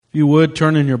If you would,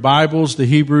 turn in your Bibles to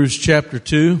Hebrews chapter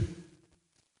 2.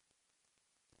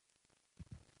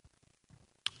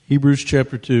 Hebrews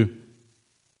chapter 2.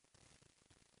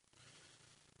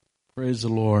 Praise the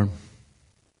Lord.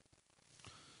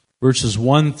 Verses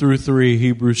 1 through 3,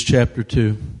 Hebrews chapter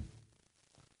 2.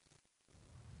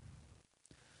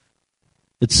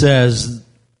 It says,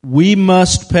 "We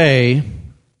must pay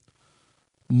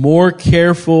more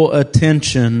careful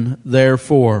attention,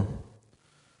 therefore,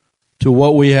 to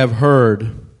what we have heard,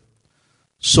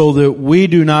 so that we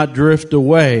do not drift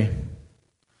away.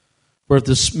 For if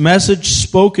the message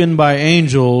spoken by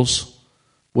angels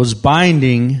was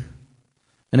binding,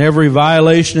 and every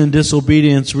violation and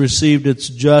disobedience received its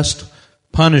just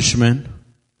punishment,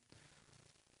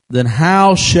 then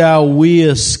how shall we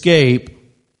escape?"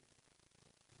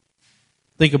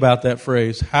 Think about that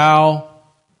phrase. How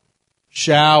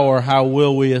shall or how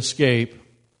will we escape?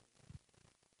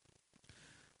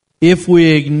 If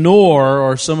we ignore,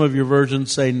 or some of your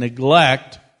versions say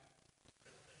neglect,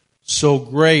 so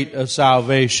great a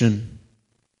salvation.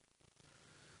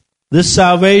 This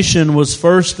salvation was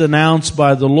first announced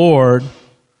by the Lord.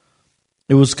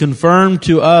 It was confirmed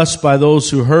to us by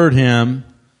those who heard Him.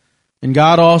 And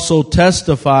God also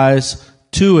testifies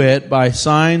to it by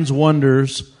signs,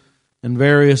 wonders, and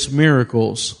various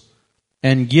miracles,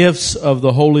 and gifts of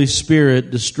the Holy Spirit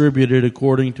distributed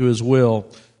according to His will.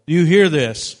 Do you hear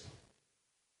this?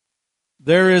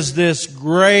 There is this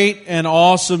great and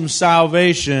awesome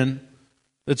salvation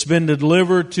that's been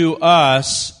delivered to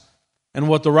us. And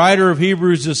what the writer of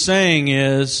Hebrews is saying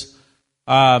is,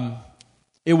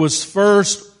 it was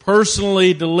first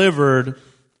personally delivered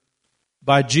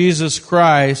by Jesus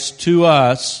Christ to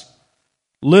us.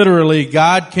 Literally,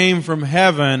 God came from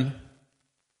heaven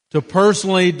to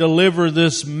personally deliver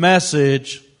this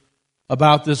message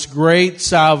about this great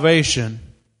salvation.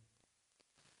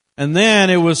 And then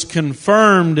it was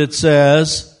confirmed, it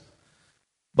says,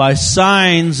 by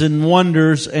signs and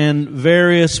wonders and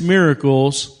various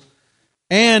miracles.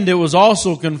 And it was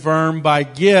also confirmed by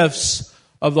gifts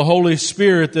of the Holy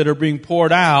Spirit that are being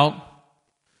poured out.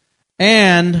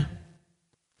 And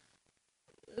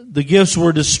the gifts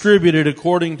were distributed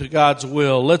according to God's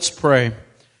will. Let's pray.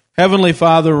 Heavenly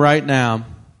Father, right now,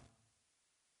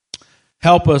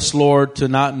 help us, Lord, to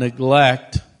not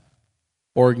neglect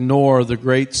or ignore the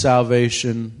great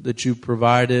salvation that you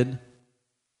provided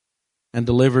and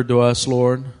delivered to us,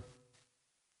 Lord.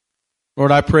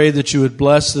 Lord, I pray that you would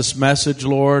bless this message,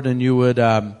 Lord, and you would,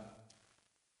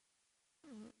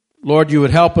 Lord, you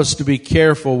would help us to be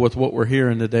careful with what we're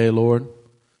hearing today, Lord,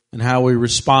 and how we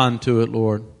respond to it,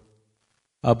 Lord.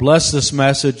 Bless this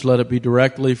message. Let it be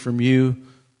directly from you.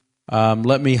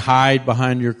 Let me hide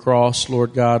behind your cross,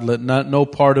 Lord God. Let no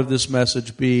part of this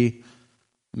message be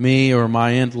me or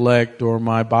my intellect or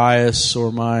my bias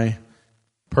or my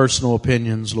personal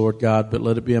opinions, Lord God, but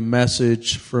let it be a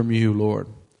message from you, Lord.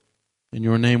 In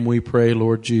your name we pray,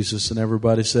 Lord Jesus. And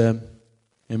everybody said,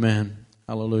 amen.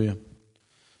 Hallelujah.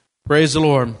 Praise the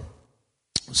Lord.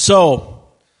 So,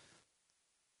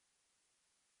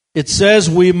 it says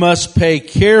we must pay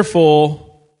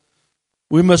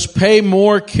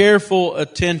more careful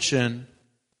attention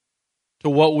to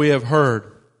what we have heard.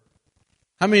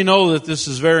 How many know that this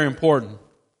is very important?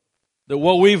 That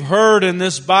what we've heard in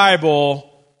this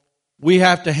Bible, we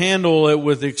have to handle it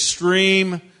with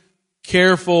extreme,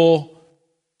 careful,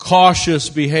 cautious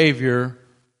behavior.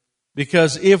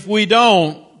 Because if we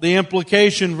don't, the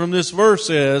implication from this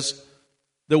verse is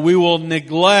that we will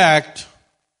neglect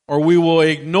or we will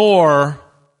ignore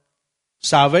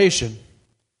salvation.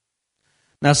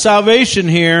 Now, salvation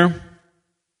here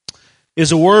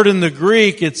is a word in the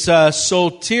Greek. It's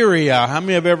soteria. How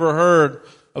many have ever heard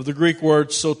of the Greek word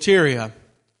soteria?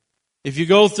 If you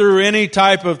go through any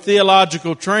type of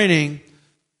theological training,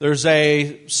 there's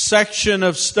a section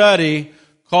of study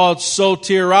called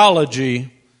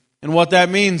soteriology. And what that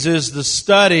means is the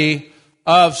study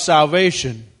of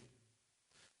salvation.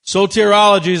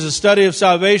 Soteriology is a study of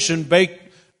salvation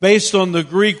based on the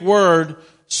Greek word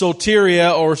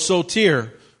soteria or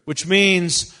soter, which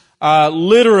means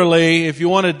literally, if you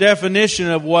want a definition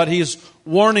of what he's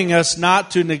warning us not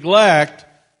to neglect,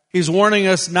 he's warning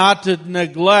us not to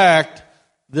neglect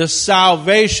this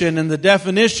salvation, and the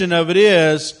definition of it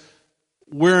is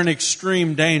we're in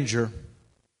extreme danger.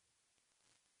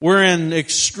 We're in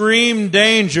extreme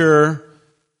danger,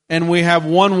 and we have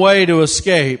one way to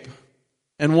escape,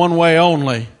 and one way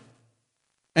only.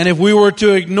 And if we were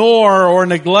to ignore or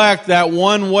neglect that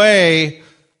one way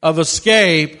of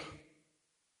escape,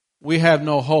 we have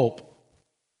no hope.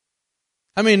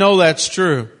 How many know that's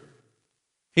true?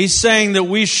 He's saying that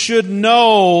we should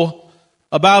know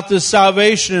about this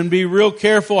salvation and be real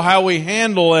careful how we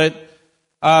handle it.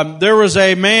 There was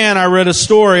a man, I read a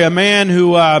story, a man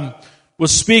who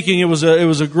was speaking. It was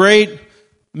a great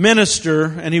minister,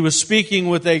 and he was speaking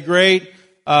with a great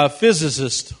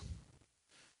physicist.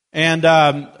 And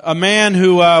a man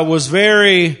who was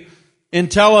very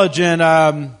intelligent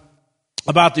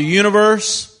about the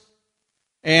universe,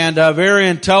 and very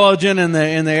intelligent in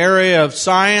the area of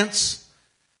science.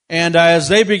 And as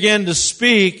they began to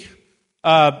speak,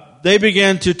 they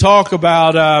began to talk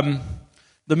about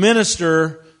the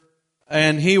minister,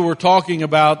 and he were talking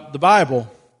about the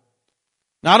Bible.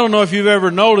 Now, I don't know if you've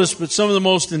ever noticed, but some of the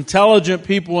most intelligent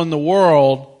people in the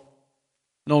world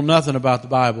know nothing about the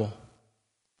Bible.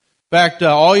 In fact,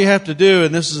 all you have to do,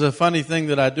 and this is a funny thing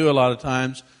that I do a lot of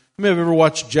times, you may have ever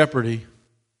watched Jeopardy.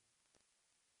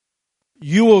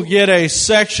 You will get a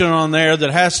section on there that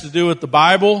has to do with the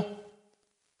Bible,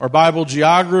 or Bible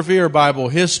geography, or Bible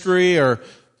history, or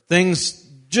things,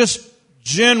 just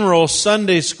general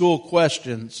Sunday school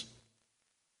questions.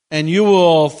 And you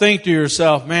will think to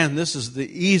yourself, man, this is the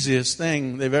easiest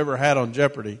thing they've ever had on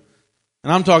Jeopardy.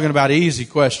 And I'm talking about easy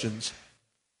questions.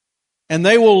 And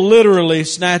they will literally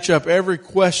snatch up every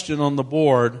question on the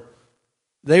board.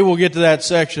 They will get to that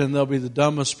section and they'll be the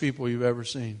dumbest people you've ever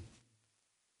seen.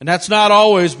 And that's not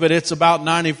always, but it's about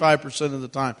 95% of the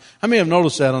time. How many have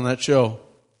noticed that on that show?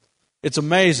 It's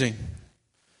amazing.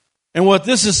 And what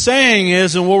this is saying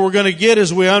is, and what we're going to get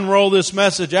as we unroll this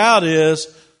message out is,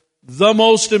 the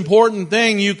most important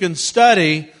thing you can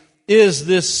study is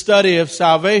this study of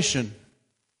salvation.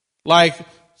 Like,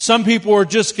 some people are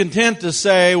just content to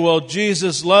say, well,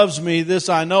 Jesus loves me, this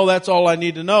I know, that's all I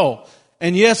need to know.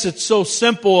 And yes, it's so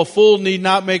simple, a fool need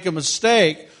not make a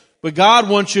mistake, but God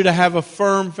wants you to have a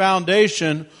firm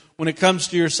foundation when it comes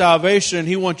to your salvation.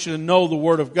 He wants you to know the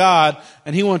Word of God,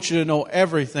 and He wants you to know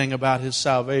everything about His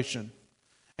salvation.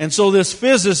 And so this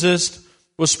physicist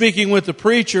was speaking with the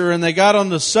preacher, and they got on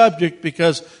the subject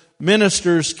because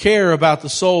ministers care about the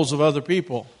souls of other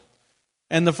people.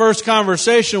 And the first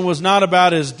conversation was not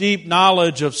about his deep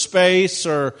knowledge of space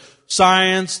or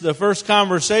science. The first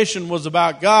conversation was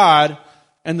about God,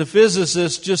 and the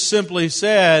physicist just simply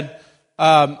said,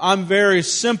 I'm very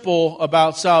simple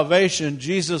about salvation.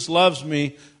 Jesus loves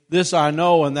me. This I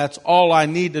know, and that's all I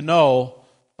need to know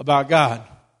about God.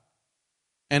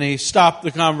 And he stopped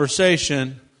the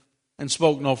conversation and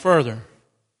spoke no further.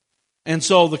 And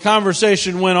so the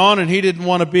conversation went on, and he didn't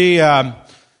want to be,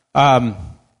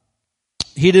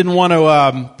 he didn't want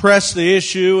to press the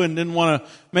issue and didn't want to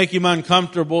make him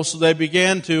uncomfortable. So they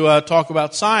began to talk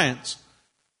about science.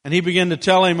 And he began to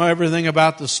tell him everything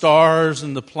about the stars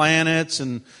and the planets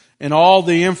and all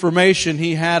the information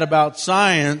he had about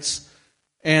science.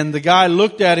 And the guy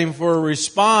looked at him for a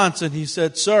response, and he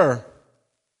said, "Sir,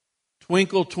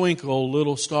 twinkle, twinkle,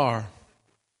 little star.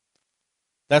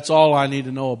 That's all I need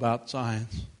to know about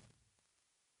science."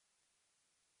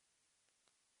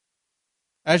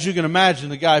 As you can imagine,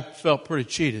 the guy felt pretty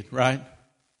cheated, right?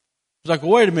 He's like,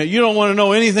 well, wait a minute, you don't want to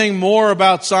know anything more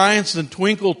about science than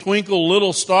twinkle, twinkle,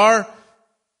 little star?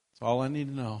 That's all I need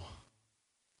to know.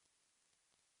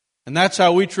 And that's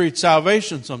how we treat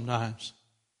salvation sometimes.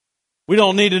 We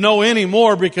don't need to know any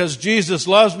more because Jesus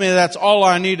loves me. That's all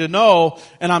I need to know.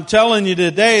 And I'm telling you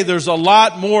today, there's a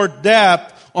lot more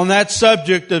depth on that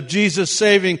subject of Jesus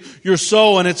saving your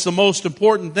soul, and it's the most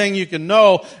important thing you can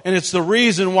know, and it's the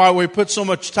reason why we put so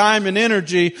much time and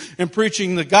energy in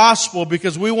preaching the gospel,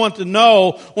 because we want you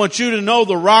to know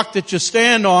the rock that you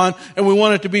stand on, and we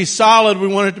want it to be solid, we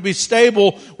want it to be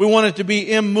stable, we want it to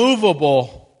be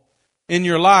immovable in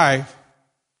your life.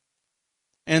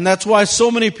 And that's why so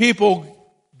many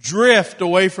people drift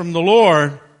away from the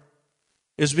Lord,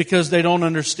 is because they don't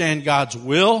understand God's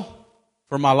will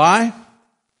for my life.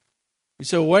 You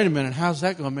say, well, wait a minute, how's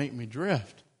that going to make me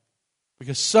drift?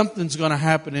 Because something's going to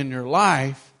happen in your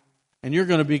life, and you're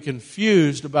going to be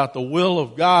confused about the will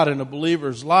of God in a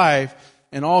believer's life,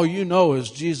 and all you know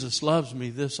is Jesus loves me,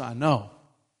 this I know.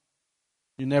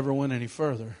 You never went any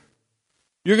further.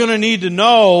 You're going to need to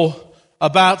know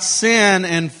about sin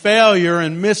and failure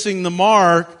and missing the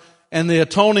mark and the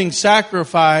atoning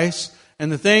sacrifice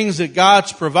and the things that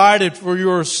God's provided for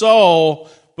your soul.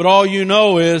 But all you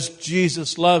know is,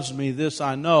 Jesus loves me, this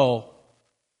I know.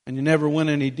 And you never went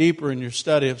any deeper in your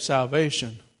study of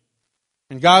salvation.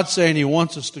 And God's saying He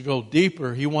wants us to go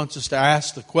deeper. He wants us to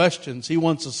ask the questions. He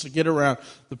wants us to get around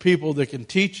the people that can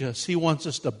teach us. He wants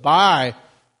us to buy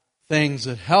things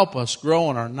that help us grow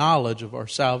in our knowledge of our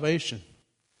salvation.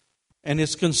 And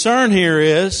His concern here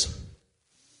is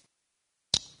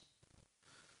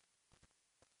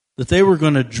that they were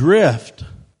going to drift.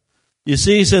 You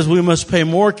see, he says we must pay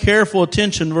more careful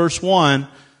attention, verse 1,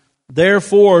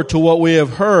 therefore to what we have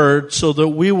heard, so that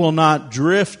we will not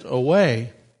drift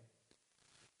away.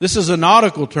 This is a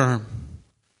nautical term.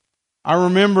 I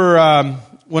remember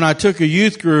when I took a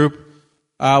youth group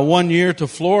 1 year to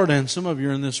Florida, and some of you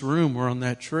in this room were on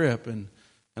that trip, and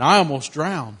I almost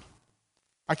drowned.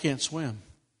 I can't swim.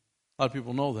 A lot of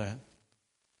people know that.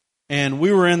 And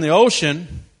we were in the ocean,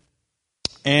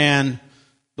 and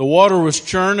the water was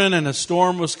churning, and a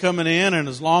storm was coming in, and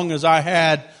as long as I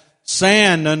had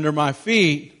sand under my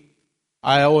feet,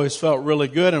 I always felt really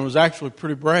good and was actually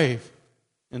pretty brave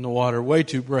in the water. Way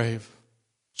too brave.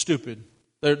 Stupid.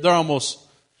 They're almost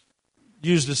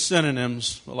used as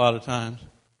synonyms a lot of times.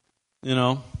 You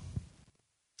know,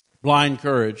 blind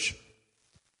courage.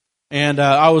 And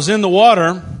I was in the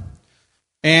water,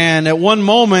 and at one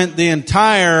moment, the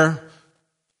entire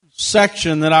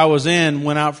section that I was in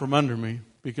went out from under me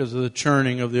because of the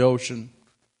churning of the ocean.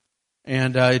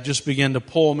 And it just began to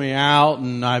pull me out,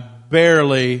 and I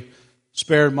barely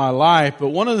spared my life. But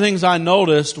one of the things I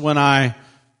noticed when I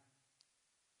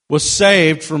was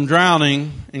saved from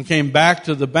drowning and came back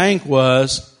to the bank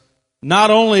was,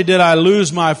 not only did I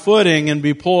lose my footing and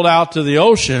be pulled out to the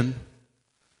ocean,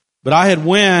 but I had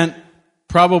went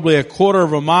probably a quarter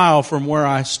of a mile from where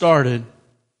I started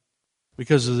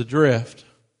because of the drift.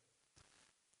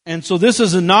 And so this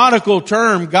is a nautical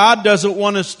term. God doesn't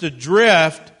want us to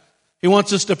drift. He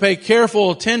wants us to pay careful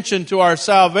attention to our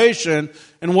salvation.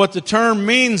 And what the term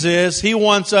means is He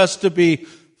wants us to be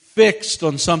fixed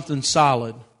on something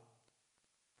solid.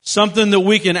 Something that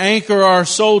we can anchor our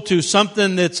soul to.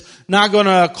 Something that's not going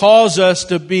to cause us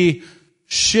to be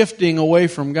shifting away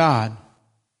from God.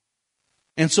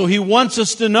 And so He wants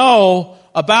us to know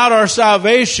about our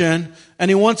salvation,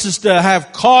 and He wants us to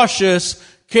have cautious,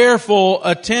 careful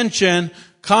attention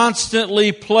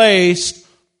constantly placed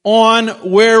on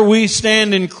where we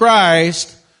stand in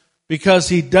Christ, because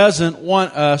He doesn't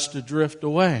want us to drift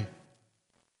away.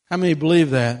 How many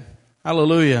believe that?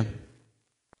 Hallelujah.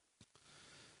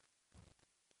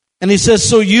 And he says,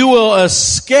 so you will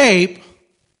escape.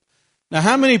 Now,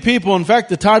 how many people, in fact,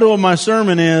 the title of my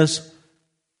sermon is,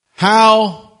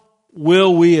 How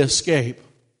Will We Escape?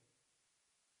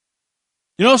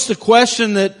 You notice the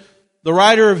question that the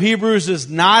writer of Hebrews is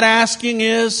not asking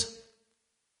is,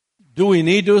 do we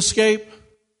need to escape?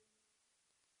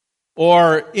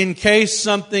 Or in case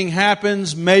something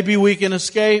happens, maybe we can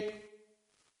escape?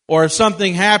 Or if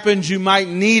something happens, you might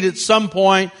need at some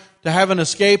point to have an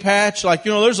escape hatch. Like,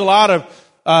 there's a lot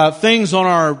of things on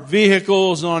our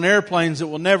vehicles and on airplanes that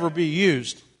will never be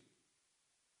used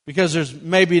because there's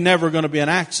maybe never going to be an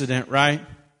accident, right?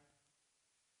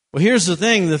 Well, here's the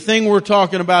thing we're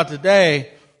talking about today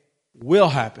will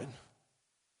happen.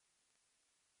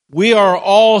 We are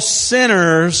all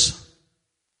sinners,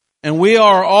 and we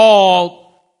are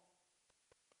all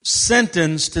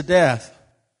sentenced to death.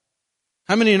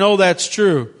 How many know that's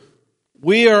true?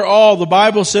 We are all, the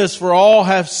Bible says, for all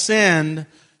have sinned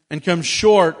and come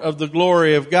short of the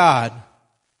glory of God.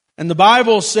 And the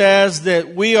Bible says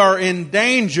that we are in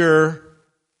danger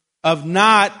of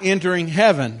not entering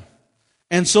heaven.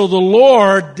 And so the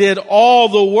Lord did all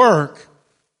the work.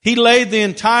 He laid the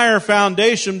entire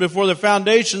foundation before the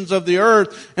foundations of the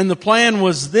earth. And the plan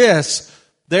was this: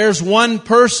 there's one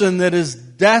person that is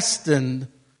destined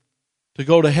to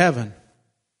go to heaven.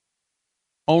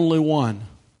 Only one.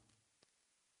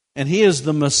 And He is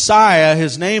the Messiah.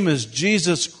 His name is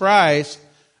Jesus Christ.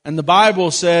 And the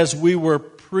Bible says we were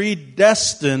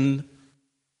predestined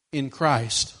in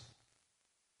Christ.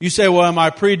 You say, well, am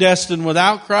I predestined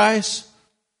without Christ?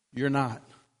 You're not.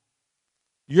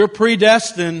 You're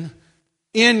predestined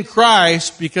in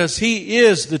Christ because He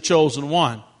is the chosen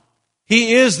one.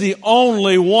 He is the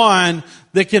only one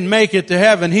that can make it to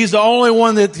heaven. He's the only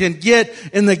one that can get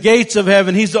in the gates of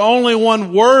heaven. He's the only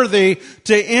one worthy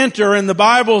to enter. And the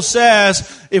Bible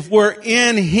says if we're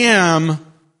in Him,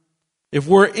 if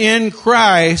we're in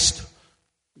Christ,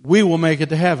 we will make it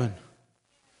to heaven.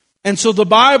 And so the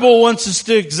Bible wants us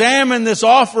to examine this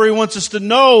offer. He wants us to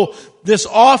know this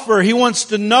offer. He wants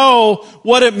to know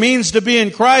what it means to be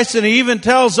in Christ. And He even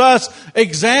tells us,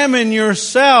 examine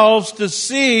yourselves to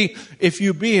see if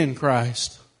you be in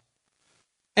Christ.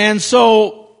 And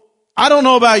so, I don't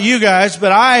know about you guys,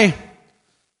 but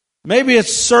maybe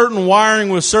it's certain wiring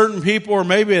with certain people, or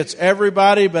maybe it's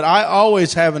everybody, but I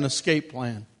always have an escape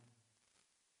plan.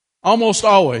 Almost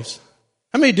always.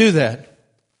 How many do that?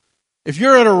 If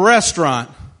you're at a restaurant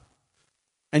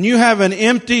and you have an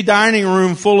empty dining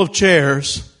room full of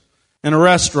chairs in a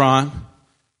restaurant,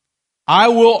 I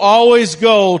will always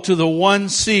go to the one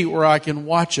seat where I can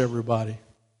watch everybody.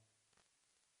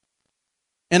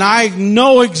 And I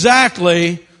know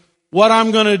exactly what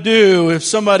I'm going to do if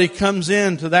somebody comes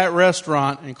into that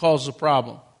restaurant and causes a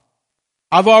problem.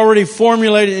 I've already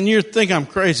formulated, and you think I'm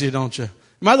crazy, don't you?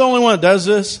 Am I the only one that does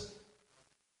this?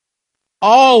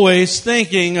 Always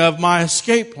thinking of my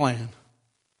escape plan.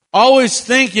 Always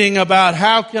thinking about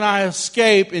how can I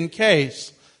escape in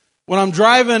case. When I'm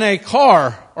driving a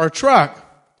car or truck,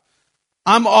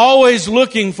 I'm always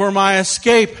looking for my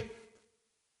escape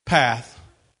path.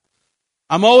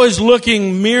 I'm always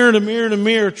looking mirror to mirror to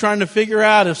mirror, trying to figure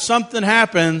out if something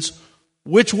happens,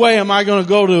 which way am I going to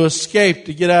go to escape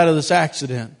to get out of this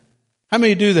accident? How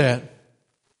many do that?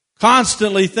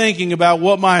 Constantly thinking about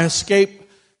what my escape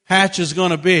hatch is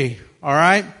going to be. All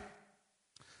right?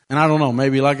 And I don't know,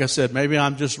 maybe, like I said, maybe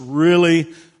I'm just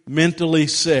really mentally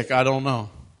sick. I don't know.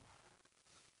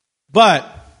 But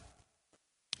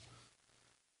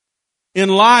in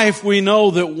life, we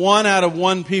know that 1 out of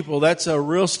 1 people, that's a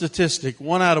real statistic,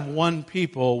 1 out of 1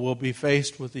 people will be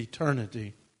faced with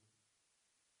eternity.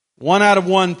 1 out of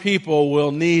 1 people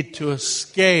will need to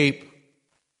escape,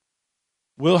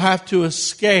 will have to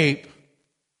escape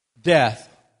death.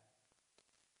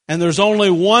 And there's only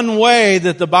one way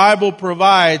that the Bible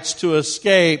provides to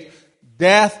escape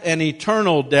death and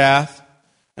eternal death,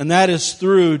 and that is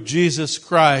through Jesus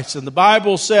Christ. And the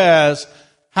Bible says,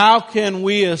 how can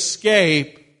we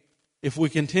escape if we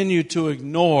continue to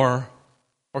ignore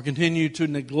or continue to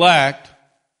neglect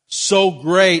so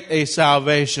great a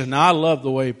salvation? Now, I love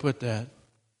the way he put that.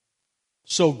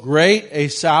 So great a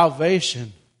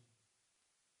salvation.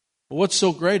 Well, what's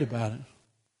so great about it?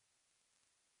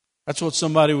 That's what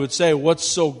somebody would say. What's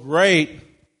so great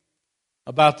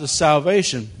about the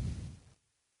salvation?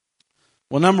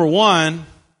 Well, number one,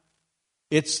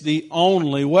 it's the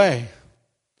only way.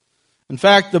 In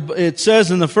fact, it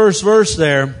says in the first verse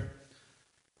there,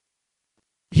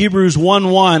 Hebrews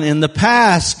 1:1, in the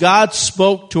past, God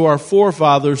spoke to our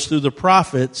forefathers through the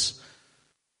prophets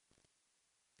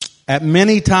at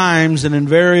many times and in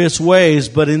various ways,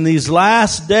 but in these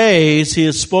last days, He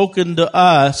has spoken to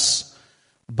us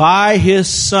by His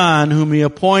Son, whom He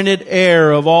appointed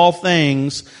heir of all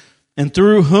things, and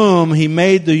through whom He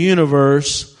made the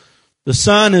universe. The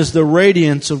Son is the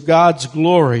radiance of God's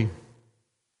glory.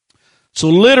 So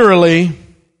literally,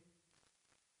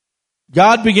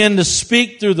 God began to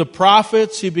speak through the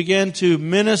prophets. He began to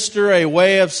minister a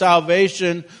way of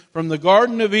salvation from the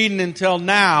Garden of Eden until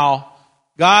now.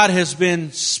 God has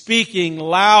been speaking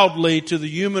loudly to the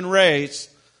human race.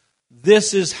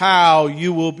 This is how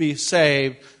you will be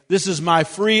saved. This is my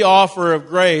free offer of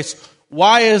grace.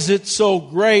 Why is it so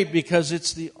great? Because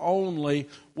it's the only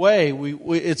way.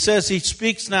 It says He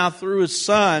speaks now through His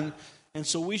Son. And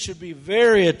so we should be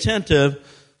very attentive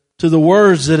to the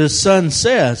words that His Son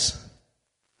says.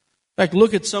 In fact,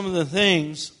 look at some of the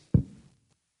things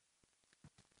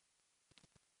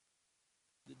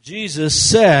that Jesus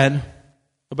said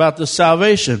about the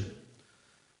salvation.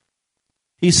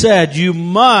 He said, you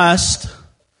must.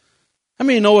 How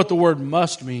many know what the word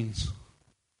must means?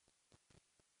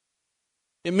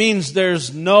 It means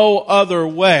there's no other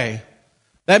way.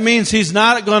 That means He's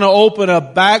not going to open a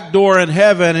back door in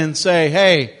heaven and say,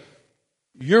 hey,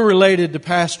 you're related to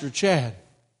Pastor Chad.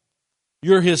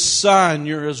 You're his son,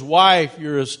 you're his wife,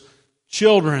 you're his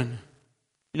children.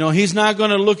 You know, He's not going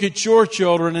to look at your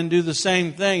children and do the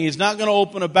same thing. He's not going to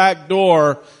open a back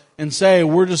door and say,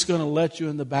 we're just going to let you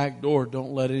in the back door.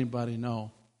 Don't let anybody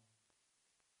know.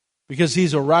 Because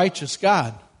He's a righteous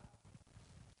God.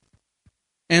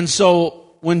 And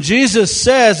so when Jesus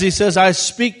says, He says, I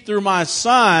speak through my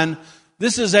Son,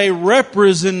 this is a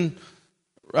representative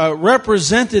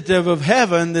of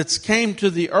heaven that's came to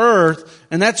the earth,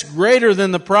 and that's greater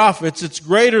than the prophets. It's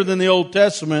greater than the Old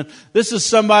Testament. This is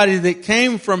somebody that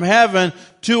came from heaven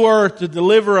to earth to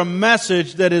deliver a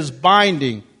message that is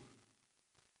binding.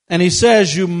 And He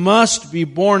says you must be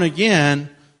born again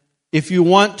if you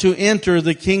want to enter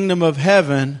the kingdom of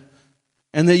heaven,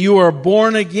 and that you are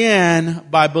born again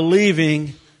by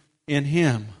believing in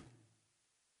Him.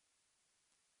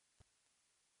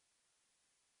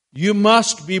 You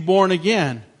must be born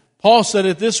again. Paul said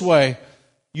it this way,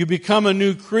 you become a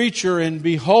new creature, and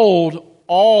behold,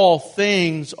 all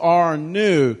things are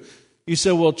new. You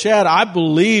say, well, Chad, I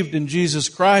believed in Jesus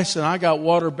Christ and I got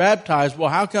water baptized. Well,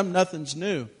 how come nothing's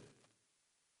new?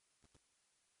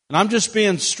 And I'm just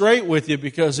being straight with you,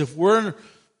 because if we're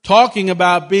talking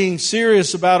about being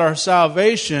serious about our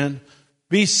salvation,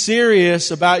 be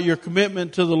serious about your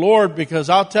commitment to the Lord, because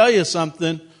I'll tell you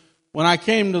something. When I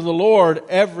came to the Lord,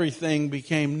 everything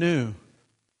became new.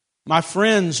 My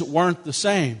friends weren't the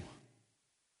same.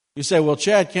 You say, well,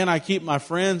 Chad, can I keep my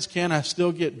friends? Can I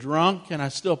still get drunk? Can I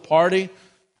still party?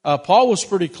 Paul was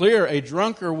pretty clear, a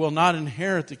drunkard will not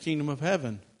inherit the kingdom of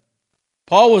heaven.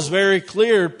 Paul was very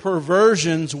clear,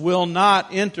 perversions will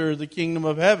not enter the kingdom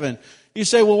of heaven. You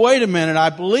say, well, wait a minute, I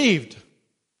believed.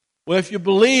 Well, if you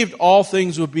believed, all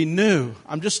things would be new.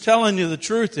 I'm just telling you the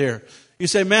truth here. You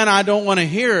say, man, I don't want to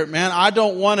hear it, man. I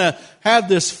don't want to have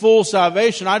this full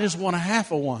salvation. I just want a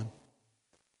half of one.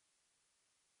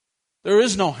 There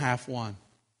is no half one.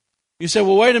 You say,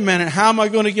 well, wait a minute. How am I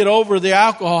going to get over the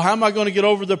alcohol? How am I going to get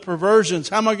over the perversions?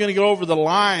 How am I going to get over the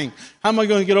lying? How am I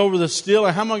going to get over the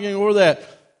stealing? How am I going to get over that?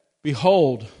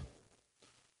 Behold,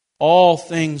 all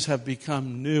things have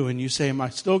become new. And you say, am I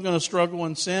still going to struggle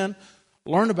in sin?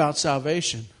 Learn about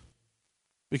salvation.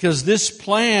 Because this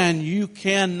plan, you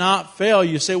cannot fail.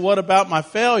 You say, what about my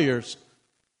failures?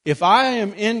 If I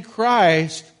am in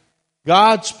Christ,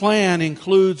 God's plan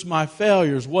includes my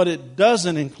failures. What it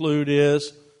doesn't include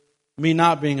is me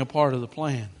not being a part of the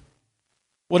plan.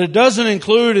 What it doesn't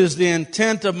include is the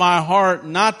intent of my heart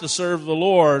not to serve the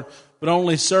Lord, but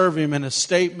only serve Him in a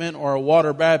statement or a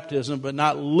water baptism, but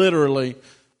not literally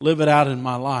live it out in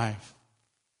my life.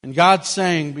 And God's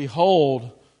saying, behold,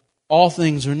 all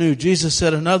things are new. Jesus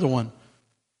said another one,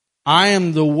 I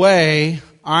am the way,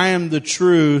 I am the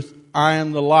truth, I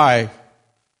am the life.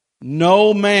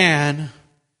 No man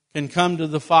can come to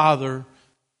the Father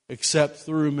except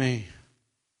through me.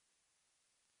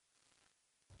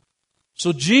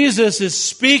 So Jesus is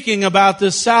speaking about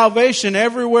this salvation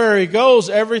everywhere He goes,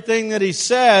 everything that He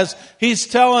says. He's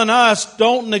telling us,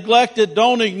 don't neglect it,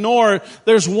 don't ignore it.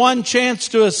 There's one chance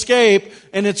to escape,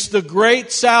 and it's the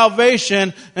great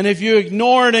salvation. And if you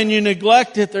ignore it and you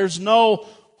neglect it, there's no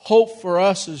hope for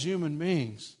us as human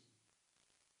beings.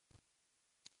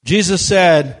 Jesus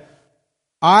said,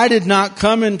 I did not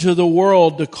come into the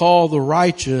world to call the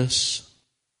righteous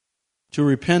to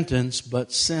repentance,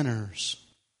 but sinners.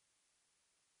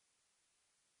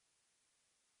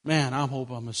 Man, I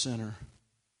hope I'm a sinner.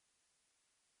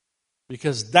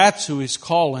 Because that's who He's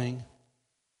calling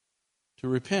to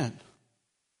repent.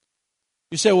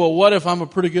 You say, well, what if I'm a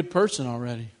pretty good person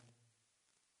already?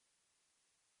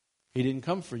 He didn't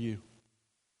come for you.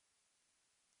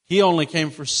 He only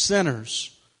came for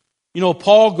sinners. You know,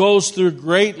 Paul goes through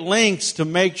great lengths to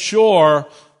make sure,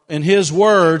 in his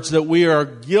words, that we are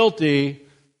guilty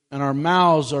and our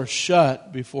mouths are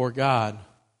shut before God.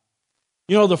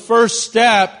 You know, the first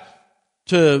step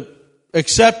to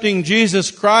accepting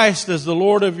Jesus Christ as the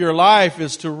Lord of your life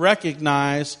is to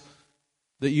recognize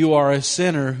that you are a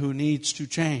sinner who needs to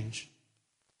change.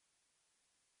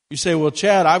 You say, well,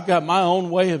 Chad, I've got my own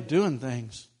way of doing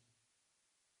things.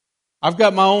 I've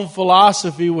got my own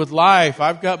philosophy with life.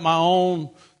 I've got my own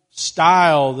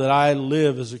style that I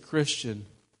live as a Christian.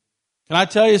 Can I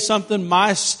tell you something?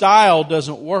 My style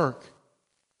doesn't work.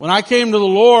 When I came to the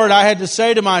Lord, I had to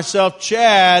say to myself,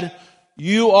 Chad,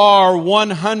 you are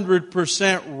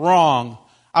 100% wrong.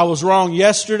 I was wrong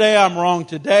yesterday, I'm wrong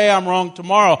today, I'm wrong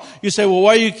tomorrow. You say, well,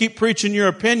 why do you keep preaching your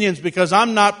opinions? Because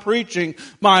I'm not preaching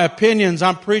my opinions,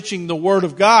 I'm preaching the Word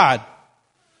of God.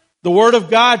 The Word of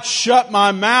God shut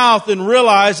my mouth and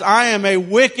realized I am a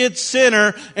wicked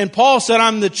sinner. And Paul said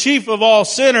I'm the chief of all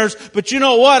sinners. But you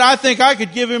know what? I think I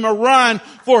could give him a run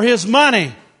for his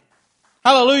money.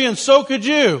 Hallelujah, and so could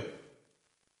you.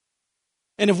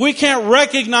 And if we can't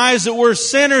recognize that we're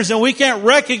sinners and we can't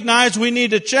recognize we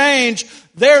need to change,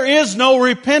 there is no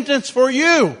repentance for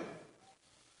you.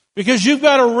 Because you've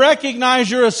got to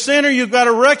recognize you're a sinner. You've got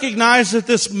to recognize that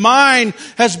this mind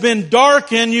has been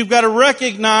darkened. You've got to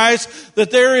recognize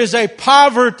that there is a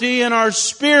poverty in our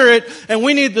spirit and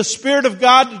we need the Spirit of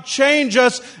God to change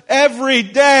us every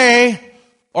day,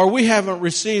 or we haven't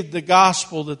received the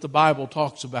gospel that the Bible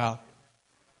talks about.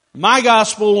 My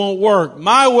gospel won't work.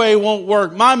 My way won't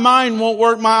work. My mind won't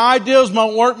work. My ideas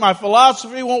won't work. My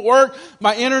philosophy won't work.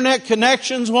 My internet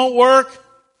connections won't work.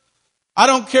 I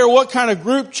don't care what kind of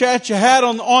group chat you had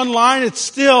online. It's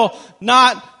still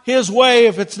not His way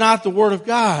if it's not the Word of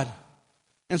God.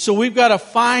 And so we've got to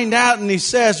find out, and He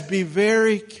says, be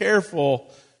very careful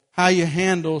how you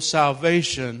handle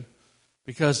salvation.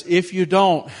 Because if you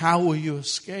don't, how will you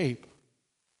escape?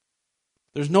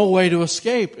 There's no way to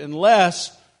escape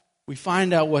unless we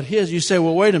find out what His. You say,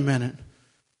 well, wait a minute.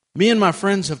 Me and my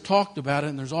friends have talked about it,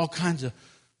 and there's all kinds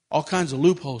of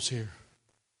loopholes here.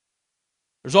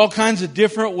 There's all kinds of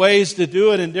different ways to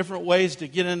do it and different ways to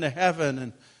get into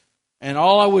heaven. And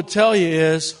all I would tell you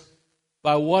is,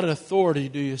 by what authority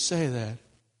do you say that?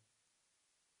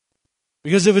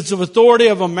 Because if it's the authority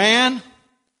of a man,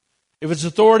 if it's the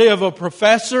authority of a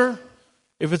professor,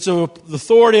 if it's the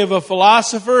authority of a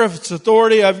philosopher, if it's the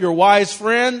authority of your wise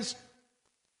friends,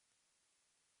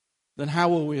 then how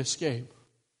will we escape?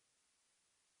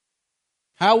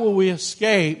 How will we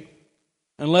escape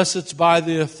unless it's by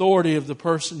the authority of the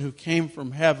person who came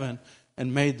from heaven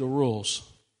and made the rules?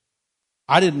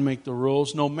 I didn't make the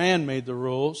rules. No man made the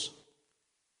rules.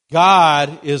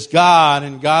 God is God,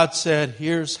 and God said,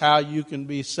 here's how you can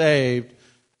be saved.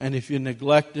 And if you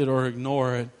neglect it or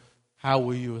ignore it, how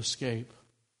will you escape?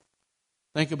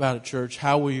 Think about it, church.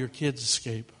 How will your kids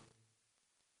escape?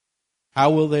 How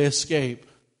will they escape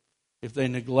if they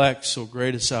neglect so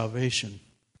great a salvation?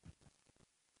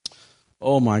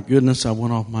 Oh my goodness, I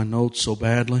went off my notes so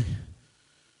badly.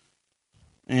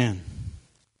 And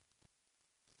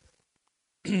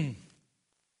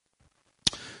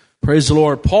praise the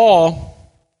Lord.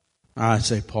 I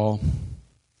say Paul.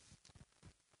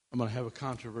 I'm going to have a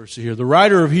controversy here. The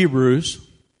writer of Hebrews,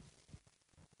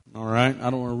 all right, I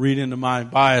don't want to read into my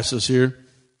biases here.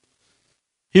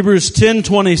 Hebrews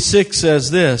 10:26 says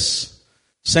this.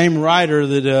 Same writer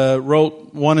that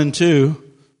wrote 1 and 2,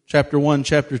 chapter 1,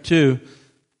 chapter 2.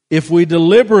 If we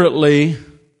deliberately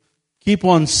keep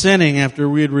on sinning after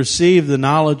we had received the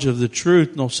knowledge of the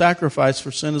truth, no sacrifice for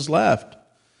sin is left,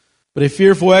 but a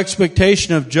fearful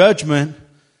expectation of judgment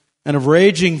and of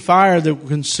raging fire that will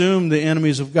consume the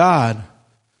enemies of God.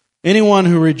 Anyone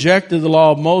who rejected the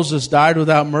law of Moses died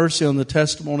without mercy on the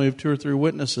testimony of 2 or 3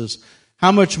 witnesses.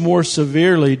 How much more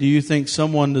severely do you think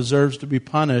someone deserves to be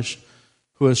punished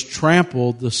who has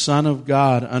trampled the Son of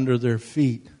God under their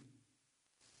feet,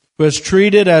 who has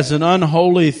treated as an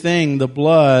unholy thing the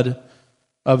blood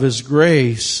of His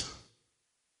grace?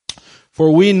 For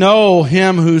we know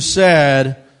Him who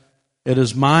said, it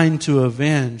is mine to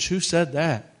avenge. Who said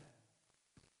that?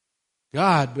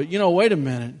 God. But wait a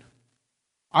minute.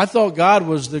 I thought God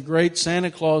was the great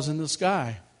Santa Claus in the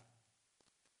sky.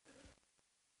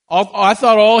 I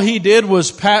thought all He did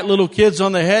was pat little kids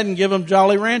on the head and give them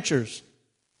Jolly Ranchers.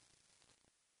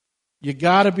 You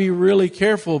got to be really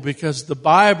careful, because the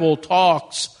Bible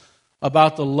talks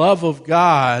about the love of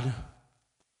God,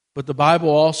 but the Bible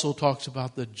also talks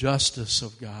about the justice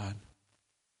of God.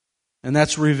 And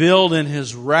that's revealed in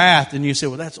His wrath. And you say,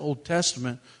 well, that's Old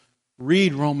Testament.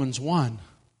 Read Romans 1.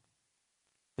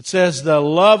 It says the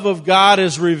love of God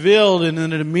is revealed, and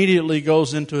then it immediately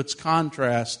goes into its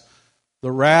contrast.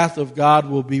 The wrath of God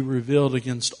will be revealed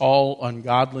against all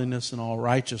ungodliness and all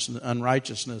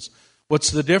unrighteousness. What's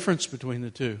the difference between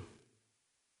the two?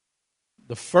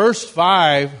 The first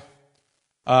 5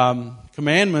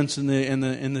 commandments in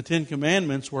the 10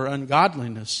 Commandments were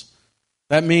ungodliness.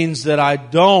 That means that I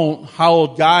don't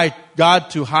hold God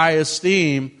to high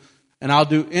esteem, and I'll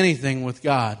do anything with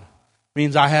God. It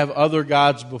means I have other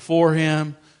gods before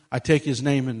Him. I take His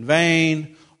name in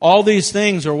vain. All these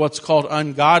things are what's called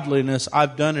ungodliness.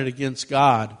 I've done it against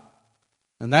God.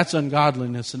 And that's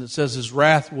ungodliness. And it says His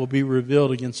wrath will be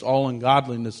revealed against all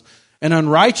ungodliness. And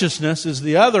unrighteousness is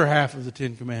the other half of the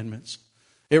 10 Commandments.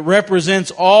 It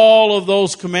represents all of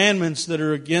those commandments that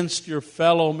are against your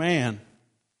fellow man.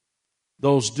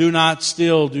 Those do not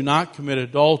steal, do not commit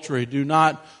adultery,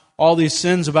 all these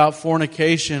sins about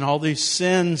fornication, all these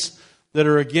sins that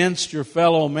are against your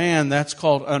fellow man, that's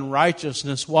called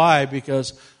unrighteousness. Why?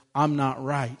 Because I'm not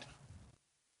right.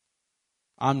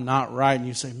 I'm not right. And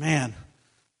you say, man,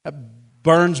 that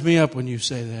burns me up when you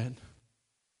say that.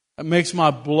 That makes my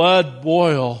blood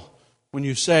boil when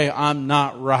you say I'm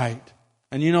not right.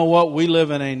 And you know what? We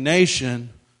live in a nation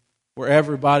where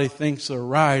everybody thinks they're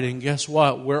right. And guess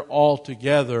what? We're all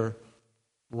together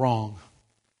wrong.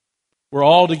 We're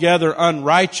all together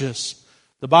unrighteous.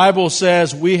 The Bible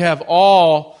says we have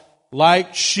all,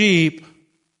 like sheep,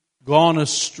 gone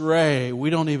astray.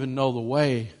 We don't even know the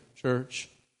way, church.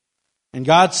 And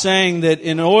God's saying that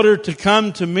in order to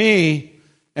come to me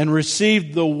and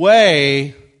receive the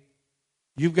way,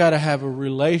 you've got to have a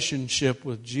relationship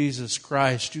with Jesus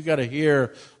Christ. You've got to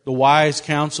hear the wise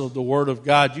counsel of the Word of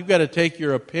God. You've got to take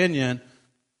your opinion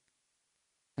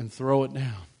and throw it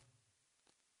down.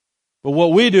 But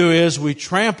what we do is we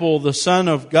trample the Son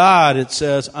of God, it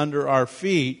says, under our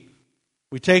feet.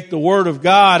 We take the Word of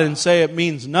God and say it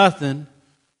means nothing.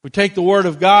 We take the Word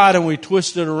of God and we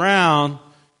twist it around,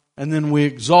 and then we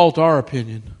exalt our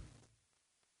opinion.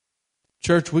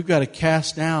 Church, we've got to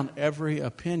cast down every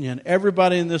opinion.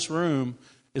 Everybody in this room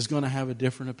is going to have a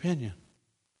different opinion.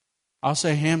 I'll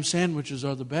say ham sandwiches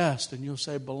are the best, and you'll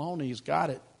say bologna's got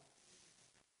it.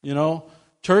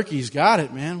 Turkey's got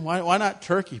it, man. Why not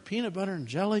turkey? Peanut butter and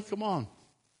jelly? Come on.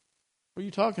 What are you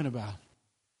talking about?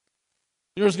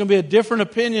 There's going to be a different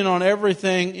opinion on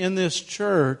everything in this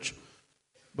church,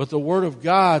 but the Word of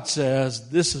God says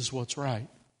this is what's right.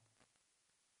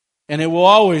 And it will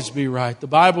always be right. The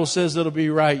Bible says it'll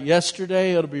be right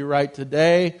yesterday, it'll be right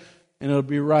today, and it'll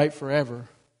be right forever.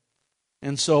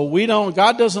 And so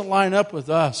God doesn't line up with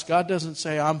us. God doesn't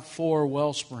say, I'm for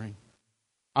Wellspring.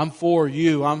 I'm for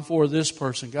you. I'm for this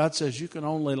person. God says, you can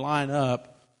only line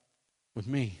up with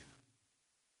me.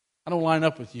 I don't line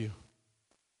up with you.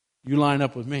 You line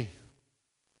up with me.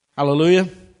 Hallelujah.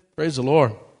 Praise the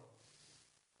Lord.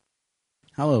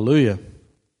 Hallelujah.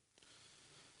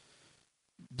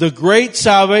 The great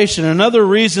salvation, another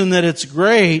reason that it's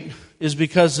great is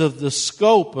because of the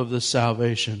scope of the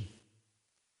salvation.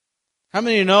 How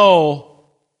many know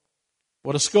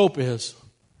what a scope is?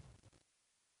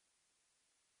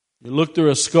 You look through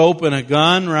a scope and a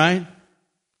gun, right?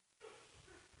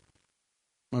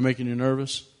 Am I making you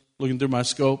nervous? Looking through my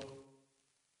scope?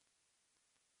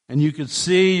 And you can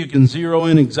see, you can zero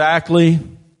in exactly.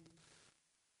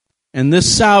 And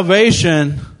this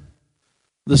salvation,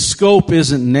 the scope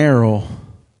isn't narrow.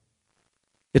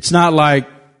 It's not like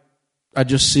I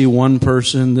just see one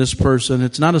person, this person.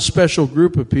 It's not a special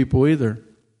group of people either.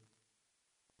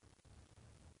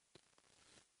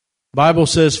 The Bible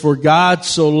says, for God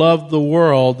so loved the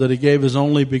world that He gave His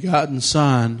only begotten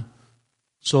Son,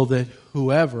 so that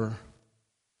whoever,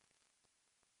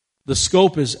 the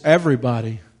scope is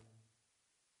everybody.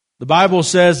 The Bible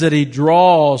says that He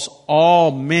draws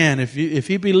all men. If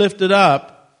He be lifted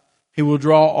up, He will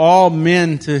draw all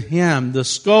men to Him. The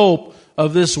scope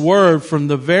of this word, from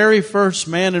the very first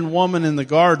man and woman in the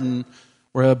garden,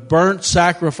 where a burnt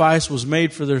sacrifice was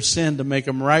made for their sin to make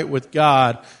them right with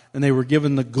God, and they were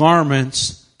given the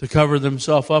garments to cover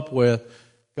themselves up with.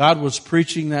 God was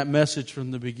preaching that message from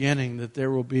the beginning, that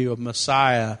there will be a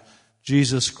Messiah,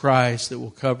 Jesus Christ, that will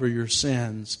cover your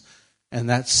sins. And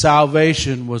that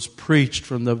salvation was preached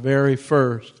from the very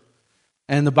first.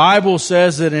 And the Bible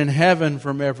says that in heaven,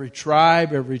 from every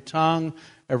tribe, every tongue,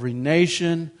 every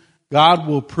nation, God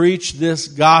will preach this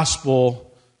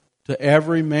gospel to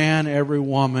every man, every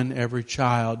woman, every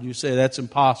child. You say that's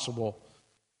impossible.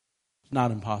 It's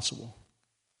not impossible.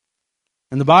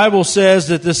 And the Bible says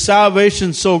that this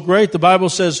salvation is so great. The Bible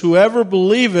says, whoever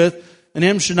believeth in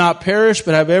Him should not perish,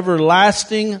 but have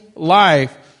everlasting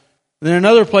life. And then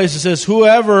another place it says,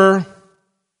 whoever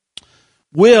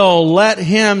will, let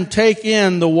him take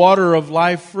in the water of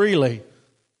life freely.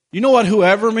 You know what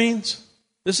whoever means?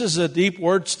 This is a deep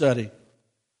word study.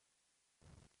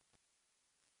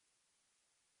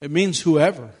 It means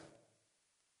whoever.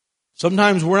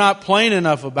 Sometimes we're not plain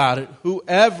enough about it.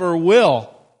 Whoever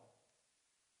will.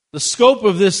 The scope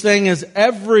of this thing is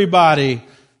everybody.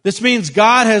 This means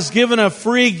God has given a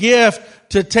free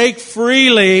gift to take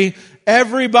freely.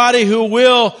 Everybody who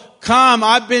will come.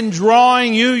 I've been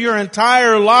drawing you your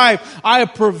entire life. I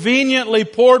have preveniently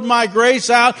poured my grace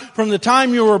out from the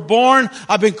time you were born.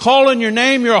 I've been calling your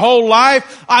name your whole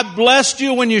life. I blessed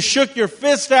you when you shook your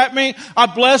fist at me. I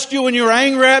blessed you when you were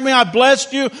angry at me. I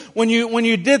blessed you when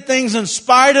you did things in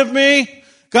spite of me.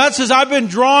 God says, I've been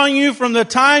drawing you from the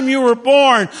time you were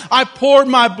born. I poured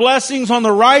my blessings on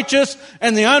the righteous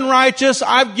and the unrighteous.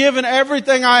 I've given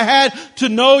everything I had to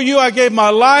know you. I gave my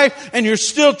life, and you're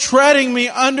still treading me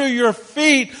under your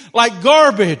feet like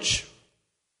garbage.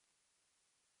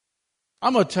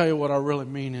 I'm going to tell you what I really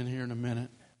mean in here in a minute.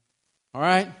 All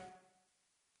right?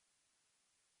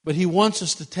 But He wants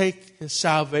us to take His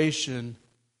salvation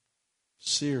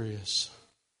serious.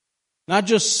 Not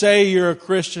just say you're a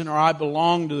Christian or I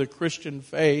belong to the Christian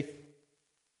faith.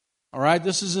 All right?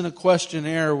 This isn't a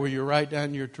questionnaire where you write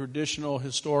down your traditional,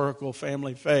 historical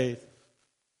family faith.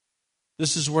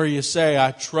 This is where you say,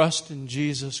 I trust in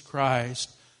Jesus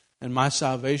Christ, and my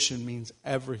salvation means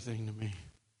everything to me.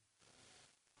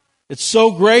 It's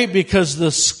so great because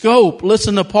the scope,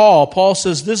 listen to Paul. Paul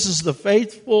says, this is the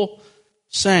faithful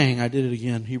saying. I did it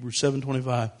again, Hebrews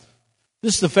 7:25.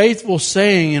 This is the faithful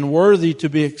saying and worthy to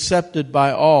be accepted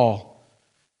by all.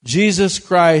 Jesus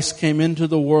Christ came into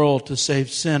the world to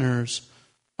save sinners,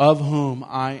 of whom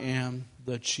I am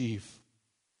the chief.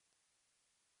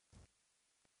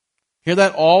 Hear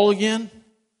that all again?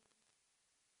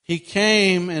 He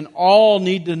came, and all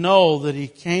need to know that He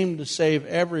came to save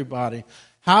everybody.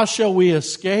 How shall we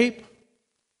escape?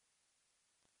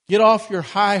 Get off your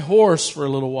high horse for a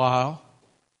little while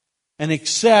and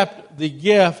accept the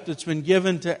gift that's been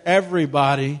given to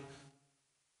everybody,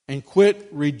 and quit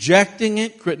rejecting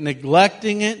it, quit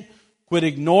neglecting it, quit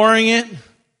ignoring it,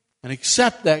 and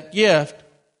accept that gift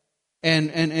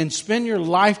and spend your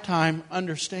lifetime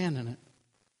understanding it,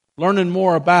 learning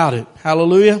more about it.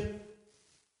 Hallelujah.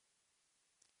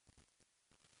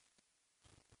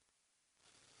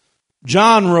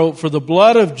 John wrote, for the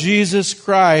blood of Jesus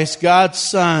Christ, God's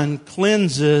Son,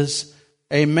 cleanses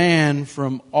a man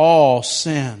from all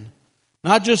sin.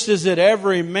 Not just is it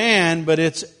every man, but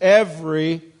it's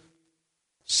every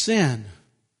sin.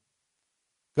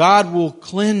 God will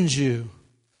cleanse you.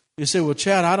 You say, well,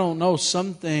 Chad, I don't know.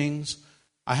 Some things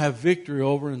I have victory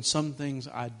over and some things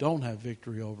I don't have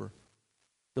victory over.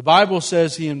 The Bible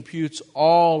says He imputes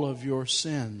all of your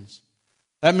sins.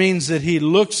 That means that He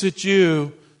looks at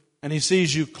you and He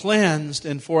sees you cleansed,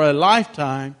 and for a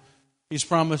lifetime He's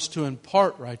promised to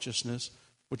impart righteousness,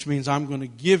 which means I'm going to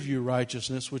give you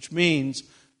righteousness, which means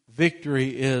victory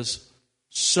is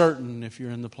certain if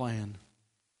you're in the plan.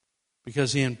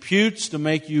 Because He imputes to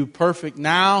make you perfect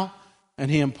now, and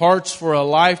He imparts for a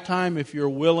lifetime if you're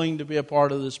willing to be a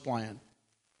part of this plan.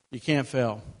 You can't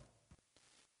fail.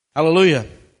 Hallelujah.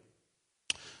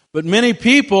 But many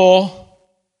people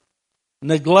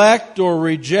neglect or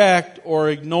reject or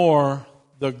ignore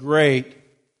the great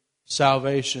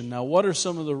salvation. Now, what are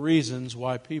some of the reasons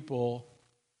why people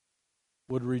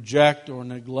would reject or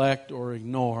neglect or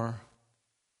ignore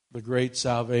the great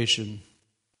salvation?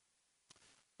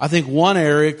 I think one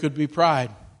area could be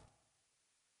pride.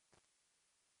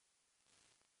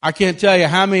 I can't tell you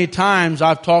how many times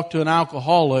I've talked to an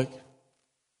alcoholic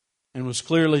and was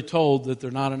clearly told that they're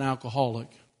not an alcoholic,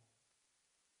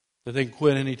 that they can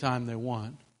quit anytime they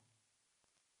want.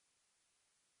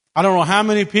 I don't know how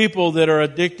many people that are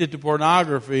addicted to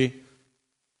pornography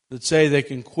that say they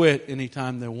can quit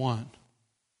anytime they want.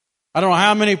 I don't know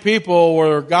how many people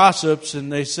were gossips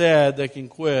and they said they can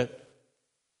quit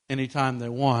anytime they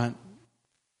want.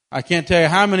 I can't tell you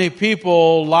how many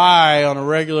people lie on a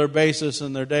regular basis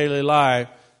in their daily life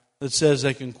that says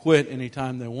they can quit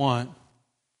anytime they want.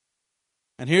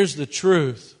 And here's the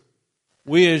truth.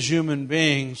 We as human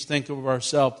beings think of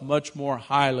ourselves much more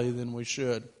highly than we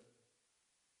should.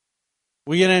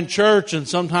 We get in church and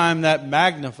sometimes that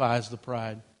magnifies the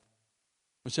pride.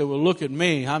 We say, well, look at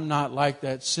me. I'm not like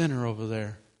that sinner over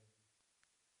there.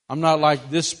 I'm not like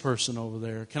this person over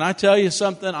there. Can I tell you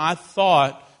something? I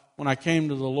thought when I came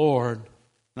to the Lord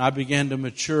and I began to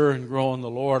mature and grow in the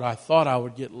Lord, I thought I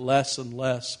would get less and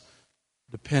less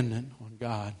dependent on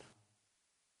God.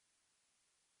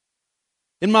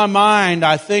 In my mind,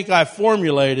 I think I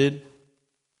formulated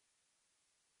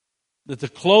that the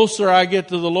closer I get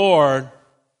to the Lord,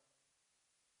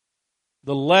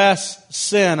 the less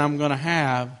sin I'm going to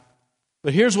have.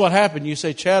 But here's what happened. You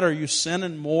say, Chad, are you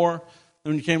sinning more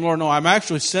than when you came to the Lord? No, I'm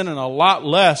actually sinning a lot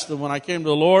less than when I came to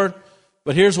the Lord.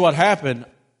 But here's what happened.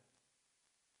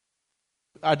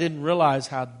 I didn't realize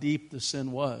how deep the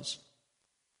sin was.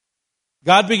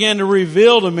 God began to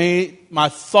reveal to me my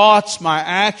thoughts, my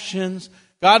actions.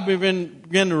 God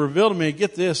began to reveal to me,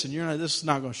 get this, and this is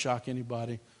not going to shock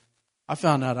anybody. I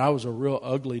found out I was a real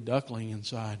ugly duckling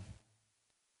inside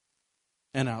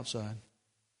and outside.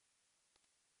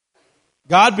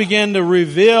 God began to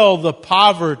reveal the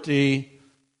poverty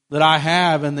that I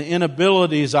have and the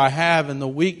inabilities I have and the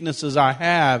weaknesses I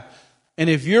have. And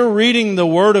if you're reading the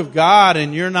Word of God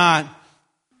and you're not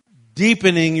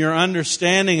deepening your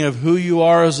understanding of who you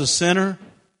are as a sinner,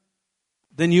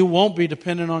 then you won't be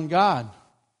dependent on God.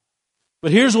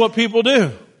 But here's what people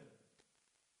do.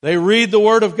 They read the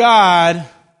Word of God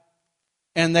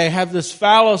and they have this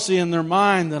fallacy in their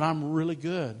mind that I'm really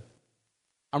good.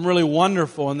 I'm really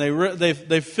wonderful. And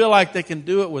they feel like they can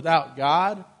do it without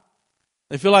God.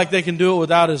 They feel like they can do it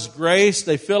without His grace.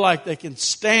 They feel like they can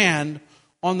stand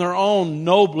on their own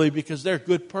nobly because they're a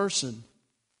good person.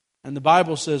 And the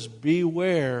Bible says,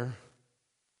 beware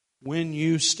when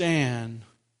you stand,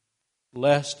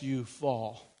 lest you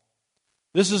fall.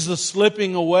 This is the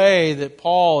slipping away that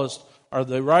Paul is, or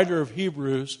the writer of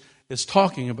Hebrews, is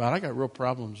talking about. I got real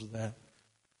problems with that.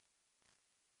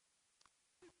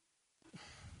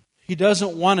 He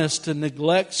doesn't want us to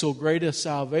neglect so great a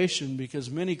salvation because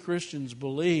many Christians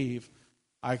believe,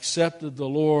 I accepted the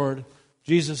Lord,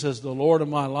 Jesus as the Lord of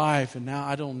my life, and now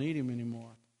I don't need Him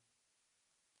anymore.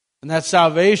 And that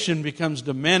salvation becomes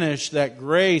diminished, that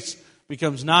grace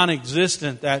becomes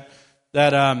non-existent, that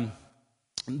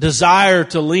desire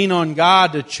to lean on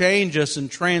God to change us and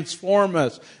transform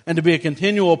us and to be a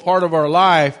continual part of our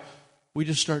life, we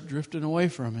just start drifting away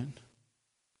from it.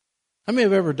 How many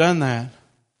have ever done that?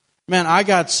 Man, I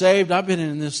got saved. I've been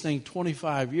in this thing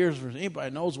 25 years. If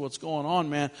anybody knows what's going on,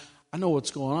 man, I know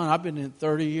what's going on. I've been in it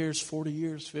 30 years, 40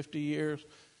 years, 50 years.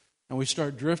 And we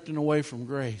start drifting away from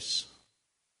grace.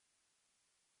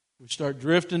 We start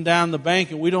drifting down the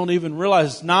bank and we don't even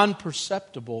realize it's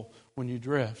non-perceptible when you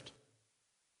drift.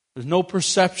 There's no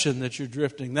perception that you're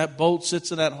drifting. That boat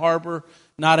sits in that harbor,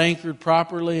 not anchored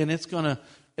properly, and it's going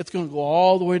to go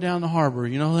all the way down the harbor.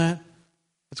 You know that?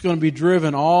 It's going to be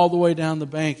driven all the way down the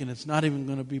bank, and it's not even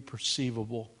going to be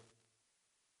perceivable.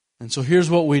 And so here's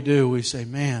what we do. We say,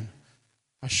 man,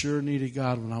 I sure needed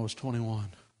God when I was 21.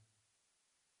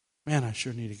 Man, I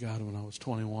sure needed God when I was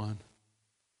 21.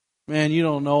 Man, you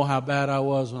don't know how bad I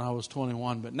was when I was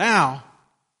 21, but now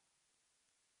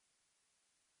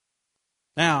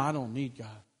I don't need God.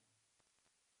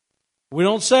 We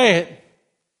don't say it,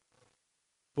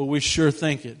 but we sure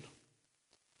think it.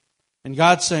 And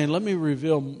God's saying, let me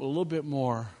reveal a little bit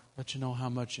more, let you know how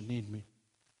much you need me.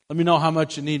 Let me know how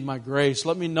much you need my grace.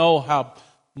 Let me know how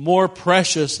more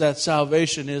precious that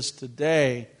salvation is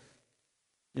today.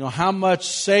 You know, how much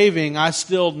saving I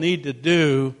still need to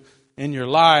do in your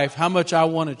life, how much I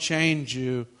want to change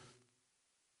you.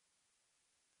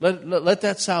 Let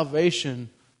that salvation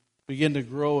begin to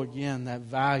grow again, that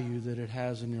value that it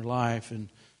has in your life.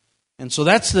 And so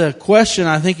that's the question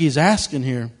I think he's asking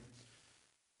here.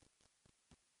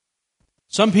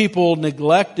 Some people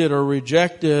neglect it or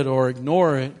reject it or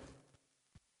ignore it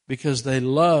because they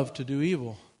love to do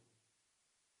evil.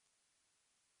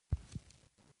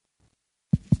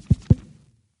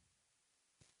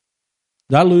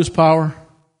 Did I lose power?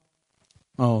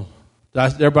 Oh,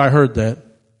 everybody heard that.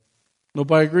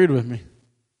 Nobody agreed with me.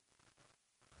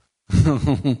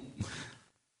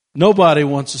 Nobody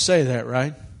wants to say that,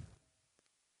 right?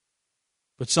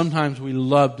 But sometimes we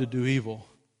love to do evil.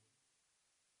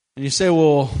 And you say,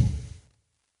 well,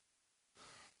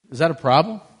 is that a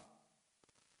problem?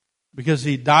 Because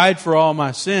He died for all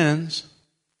my sins,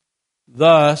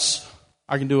 thus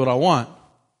I can do what I want.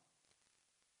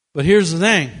 But here's the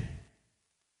thing.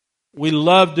 We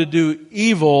love to do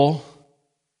evil,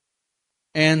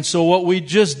 and so what we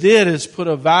just did is put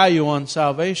a value on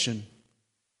salvation.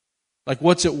 Like,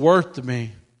 what's it worth to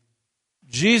me?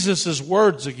 Jesus'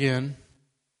 words again.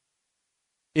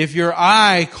 If your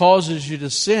eye causes you to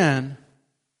sin,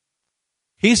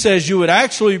 He says you would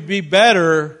actually be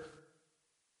better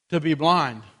to be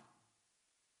blind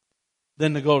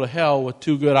than to go to hell with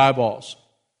 2 good eyeballs.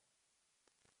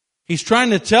 He's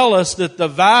trying to tell us that the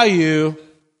value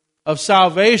of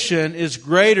salvation is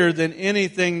greater than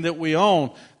anything that we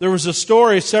own. There was a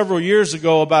story several years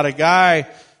ago about a guy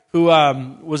who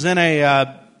was in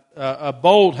a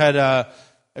boat had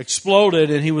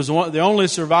exploded, and he was the only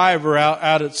survivor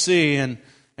out at sea, and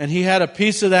he had a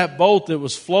piece of that boat that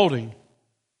was floating.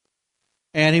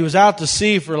 And he was out to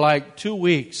sea for like 2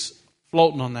 weeks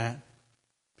floating on that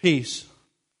piece.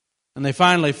 And they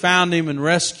finally found him and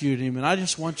rescued him. And I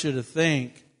just want you to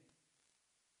think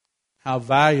how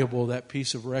valuable that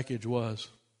piece of wreckage was.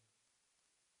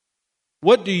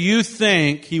 What do you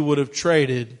think he would have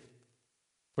traded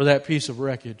for that piece of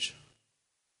wreckage?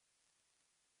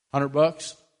 $100?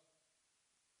 $1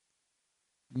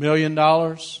 million?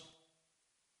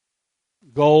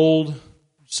 Gold,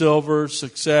 silver,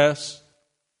 success?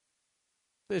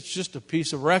 It's just a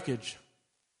piece of wreckage.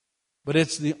 But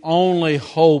it's the only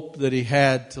hope that he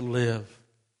had to live.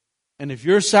 And if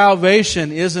your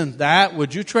salvation isn't that,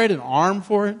 would you trade an arm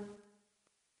for it?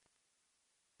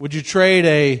 Would you trade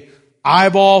a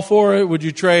eyeball for it? What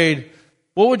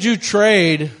would you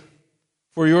trade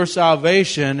for your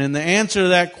salvation? And the answer to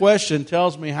that question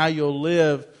tells me how you'll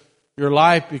live your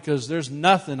life, because there's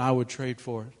nothing I would trade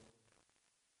for it.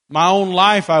 My own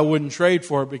life I wouldn't trade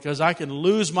for it, because I can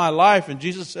lose my life. And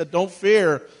Jesus said, don't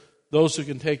fear those who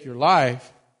can take your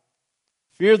life.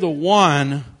 Fear the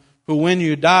one who, when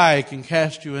you die, can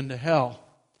cast you into hell.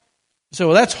 You say,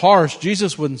 well, that's harsh.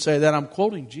 Jesus wouldn't say that. I'm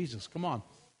quoting Jesus. Come on.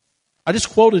 I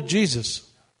just quoted Jesus.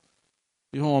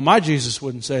 You know, well, my Jesus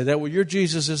wouldn't say that. Well, your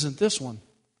Jesus isn't this one.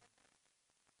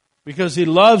 Because He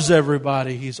loves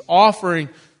everybody. He's offering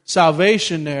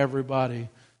salvation to everybody.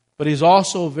 But He's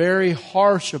also very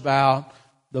harsh about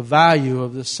the value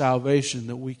of this salvation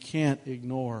that we can't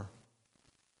ignore.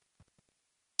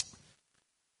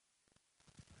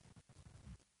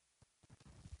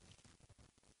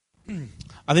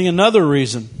 I think another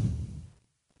reason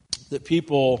that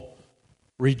people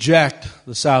reject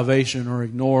the salvation or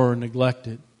ignore or neglect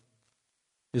it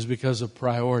is because of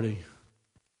priority.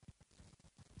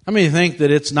 How many think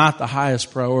that it's not the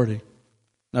highest priority?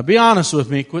 Now be honest with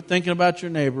me. Quit thinking about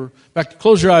your neighbor. In fact,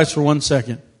 close your eyes for 1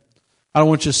 second. I don't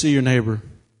want you to see your neighbor.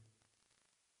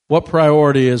 What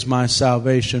priority is my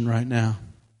salvation right now?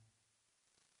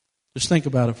 Just think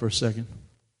about it for a second.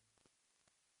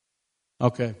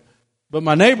 Okay. But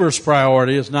my neighbor's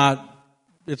priority is not,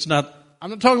 I'm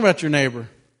not talking about your neighbor.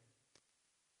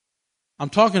 I'm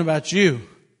talking about you.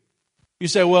 You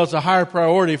say, well, it's a higher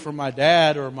priority for my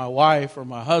dad or my wife or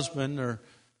my husband,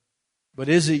 but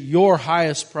is it your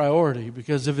highest priority?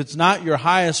 Because if it's not your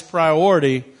highest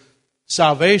priority,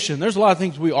 salvation, there's a lot of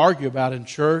things we argue about in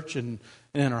church and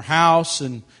in our house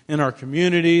and in our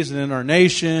communities and in our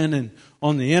nation and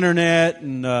on the internet.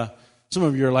 And some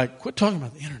of you are like, quit talking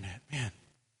about the internet, man.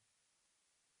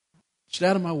 Get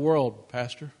out of my world,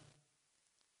 Pastor.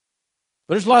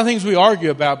 But there's a lot of things we argue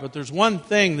about, but there's one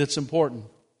thing that's important.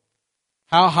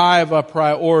 How high of a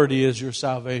priority is your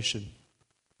salvation?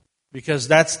 Because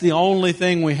that's the only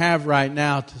thing we have right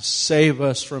now to save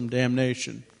us from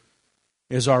damnation,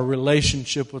 is our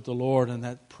relationship with the Lord and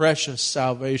that precious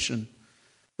salvation.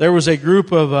 There was a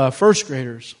group of first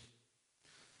graders,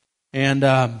 and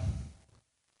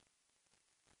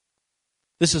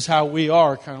this is how we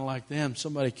are, kind of like them.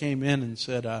 Somebody came in and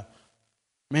said,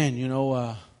 man,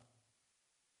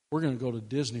 we're going to go to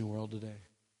Disney World today.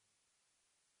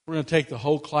 We're going to take the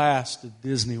whole class to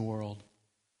Disney World.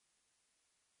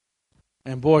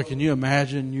 And boy, can you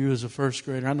imagine you as a first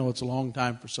grader? I know it's a long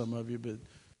time for some of you, but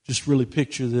just really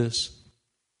picture this.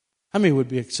 How many would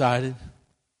be excited?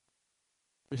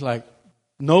 It's like,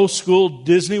 no school,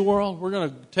 Disney World? We're going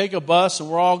to take a bus and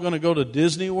we're all going to go to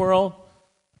Disney World?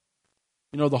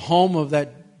 The home of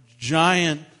that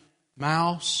giant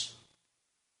mouse,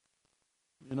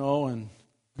 and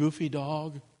Goofy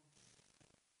dog.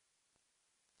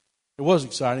 It was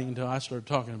exciting until I started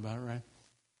talking about it, right?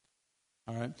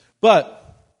 All right.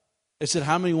 But they said,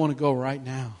 how many want to go right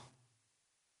now?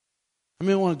 How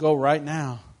many want to go right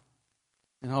now?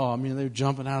 And they're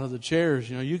jumping out of the chairs.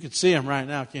 You can see them right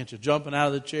now, can't you? Jumping out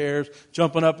of the chairs,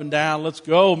 jumping up and down. Let's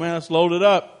go, man. Let's load it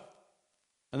up.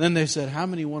 And then they said, how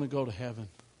many want to go to heaven?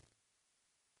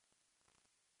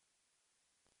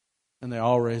 And they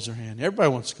all raised their hand. Everybody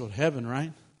wants to go to heaven,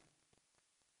 right?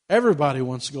 Everybody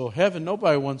wants to go to heaven.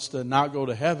 Nobody wants to not go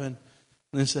to heaven.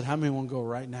 And they said, how many want to go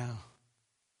right now?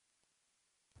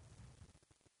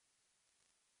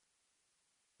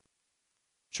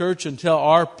 Church, until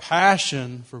our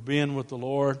passion for being with the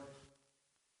Lord,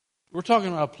 we're talking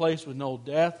about a place with no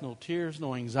death, no tears,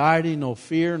 no anxiety, no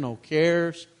fear, no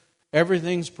cares.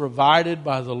 Everything's provided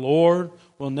by the Lord.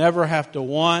 We'll never have to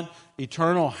want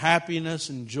eternal happiness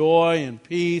and joy and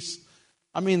peace.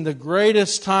 The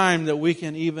greatest time that we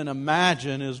can even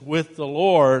imagine is with the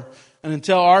Lord. And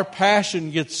until our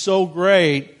passion gets so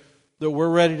great that we're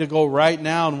ready to go right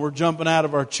now and we're jumping out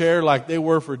of our chair like they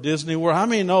were for Disney World. How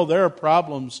many know there are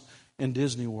problems in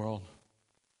Disney World?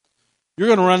 You're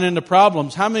going to run into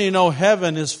problems. How many know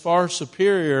heaven is far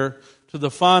superior to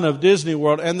the fun of Disney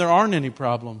World, and there aren't any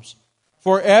problems?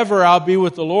 Forever I'll be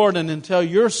with the Lord, and until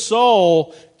your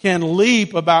soul can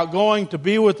leap about going to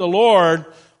be with the Lord,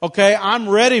 okay, I'm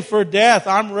ready for death.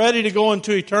 I'm ready to go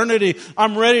into eternity.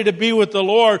 I'm ready to be with the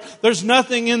Lord. There's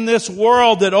nothing in this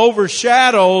world that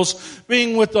overshadows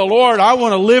being with the Lord. I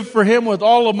want to live for Him with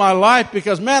all of my life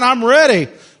because, man, I'm ready.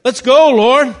 Let's go,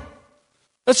 Lord.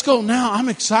 Let's go now. I'm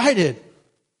excited.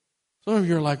 Some of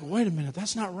you are like, wait a minute,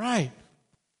 that's not right.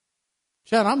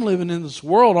 Chad, I'm living in this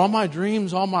world. All my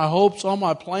dreams, all my hopes, all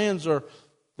my plans are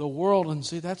the world. And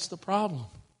see, that's the problem.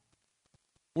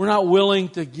 We're not willing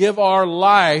to give our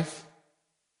life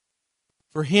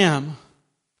for Him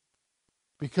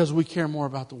because we care more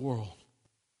about the world.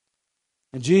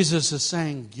 And Jesus is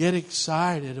saying, get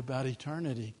excited about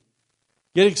eternity.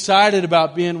 Get excited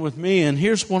about being with me. And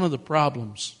here's one of the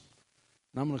problems.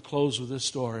 And I'm going to close with this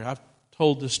story. I've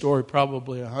told this story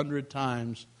probably 100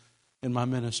 times in my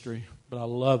ministry, but I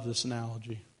love this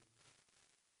analogy.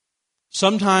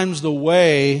 Sometimes the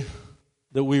way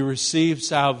that we receive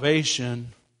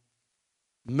salvation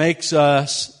makes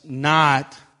us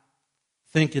not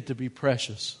think it to be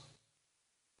precious.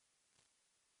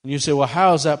 And you say, well,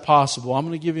 how is that possible? I'm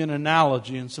going to give you an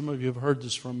analogy, and some of you have heard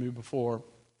this from me before.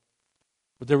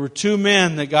 But there were two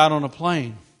men that got on a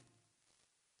plane.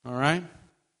 All right?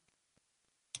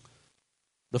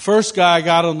 The first guy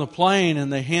got on the plane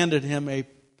and they handed him a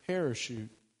parachute.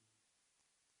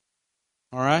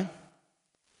 All right?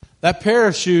 That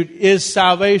parachute is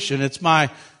salvation. It's my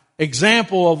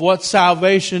example of what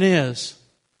salvation is.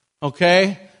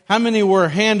 Okay? How many were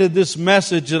handed this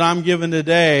message that I'm giving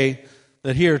today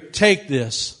that here, take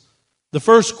this? The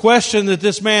first question that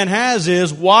this man has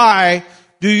is, why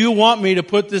do you want me to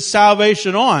put this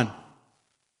salvation on?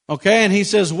 Okay? And he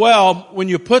says, well, when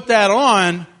you put that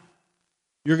on,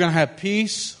 you're going to have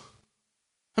peace.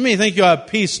 How many think you'll have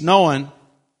peace knowing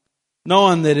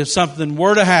that if something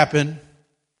were to happen,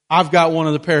 I've got one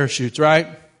of the parachutes, right?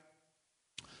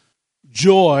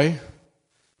 Joy.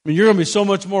 You're going to be so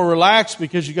much more relaxed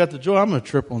because you got the joy. I'm going to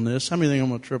trip on this. How many think I'm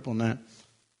going to trip on that?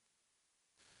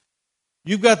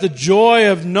 You've got the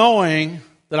joy of knowing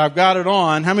that I've got it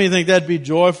on. How many think that'd be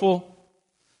joyful?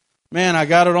 Man, I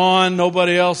got it on.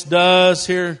 Nobody else does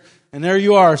here. And there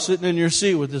you are, sitting in your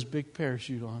seat with this big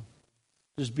parachute on.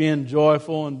 Just being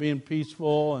joyful and being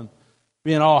peaceful and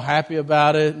being all happy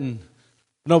about it. And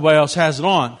nobody else has it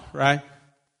on, right?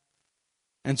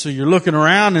 And so you're looking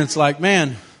around and it's like,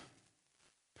 man,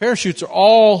 Parachutes are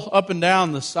all up and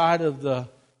down the side of the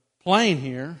plane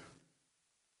here.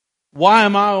 Why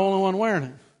am I the only one wearing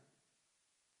it?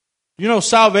 You know,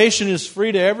 salvation is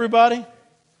free to everybody.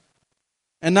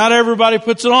 And not everybody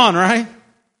puts it on, right?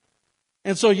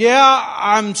 And so, yeah,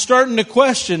 I'm starting to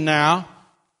question now.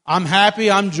 I'm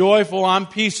happy, I'm joyful, I'm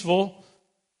peaceful.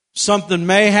 Something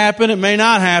may happen, it may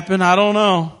not happen, I don't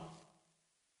know.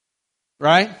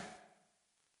 Right?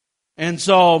 And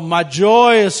so my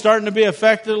joy is starting to be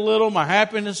affected a little. My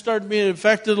happiness is starting to be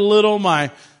affected a little. My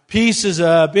peace is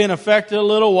being affected a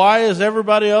little. Why is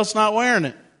everybody else not wearing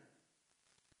it?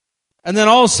 And then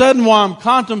all of a sudden, while I'm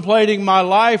contemplating my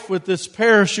life with this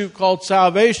parachute called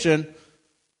salvation,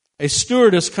 a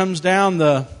stewardess comes down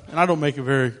and I don't make a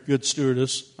very good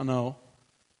stewardess, I know,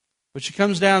 but she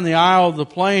comes down the aisle of the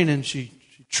plane and she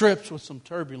trips with some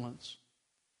turbulence.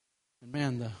 And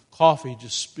man, the coffee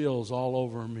just spills all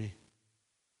over me.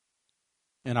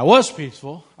 And I was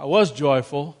peaceful, I was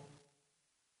joyful,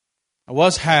 I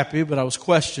was happy, but I was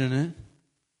questioning it.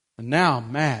 And now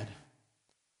I'm mad.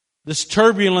 This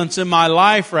turbulence in my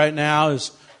life right now is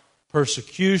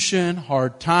persecution,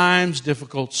 hard times,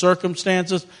 difficult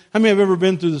circumstances. How many have ever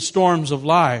been through the storms of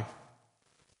life?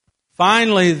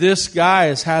 Finally, this guy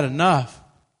has had enough.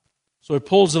 So he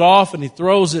pulls it off and he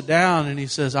throws it down and he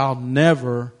says, I'll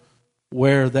never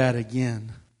wear that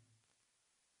again.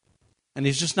 And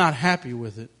he's just not happy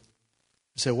with it.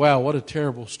 You say, wow, what a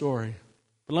terrible story.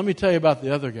 But let me tell you about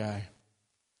the other guy.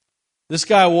 This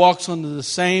guy walks onto the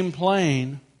same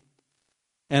plane,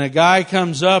 and a guy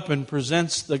comes up and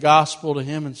presents the gospel to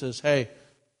him and says, hey,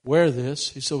 wear this.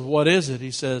 He says, what is it?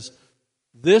 He says,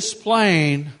 this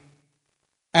plane,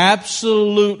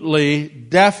 absolutely,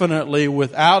 definitely,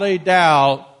 without a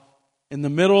doubt, in the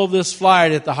middle of this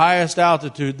flight at the highest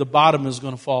altitude, the bottom is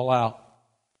going to fall out.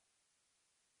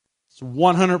 It's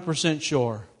 100%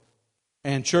 sure.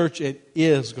 And church, it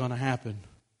is going to happen.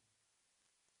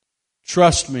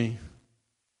 Trust me.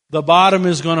 The bottom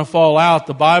is going to fall out.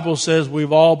 The Bible says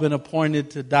we've all been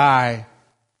appointed to die.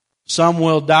 Some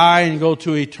will die and go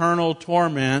to eternal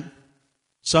torment.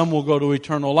 Some will go to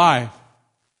eternal life.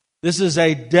 This is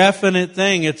a definite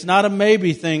thing. It's not a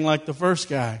maybe thing like the first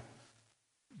guy.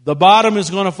 The bottom is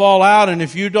going to fall out, and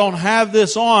if you don't have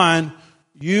this on,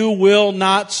 you will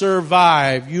not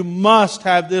survive. You must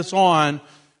have this on.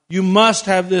 You must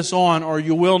have this on, or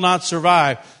you will not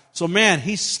survive. So man,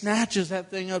 he snatches that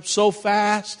thing up so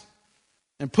fast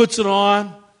and puts it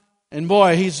on. And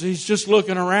boy, he's just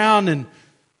looking around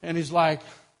and he's like,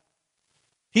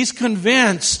 he's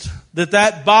convinced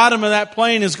that bottom of that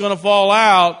plane is going to fall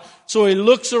out. So he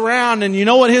looks around, and you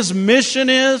know what his mission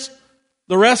is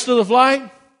the rest of the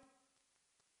flight?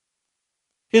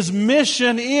 His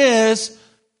mission is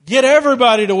get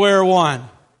everybody to wear one.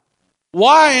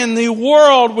 Why in the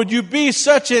world would you be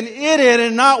such an idiot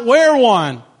and not wear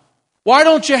one? Why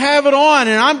don't you have it on?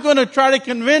 And I'm going to try to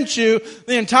convince you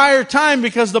the entire time,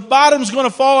 because the bottom's going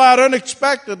to fall out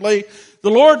unexpectedly. The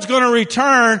Lord's going to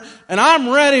return, and I'm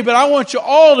ready, but I want you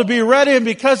all to be ready. And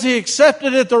because He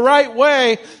accepted it the right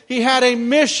way, He had a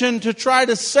mission to try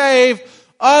to save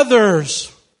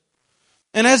others.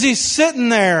 And as He's sitting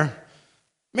there,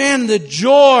 man, the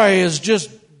joy is just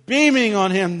beaming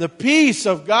on him. The peace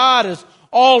of God is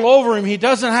all over him. He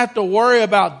doesn't have to worry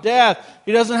about death.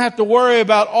 He doesn't have to worry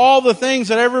about all the things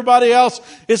that everybody else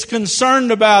is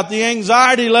concerned about. The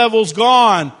anxiety level's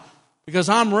gone because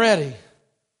I'm ready.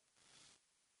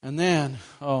 And then,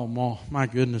 oh my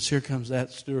goodness, here comes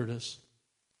that stewardess.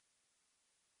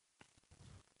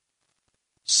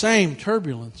 Same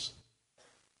turbulence.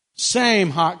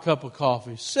 Same hot cup of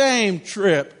coffee. Same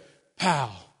trip.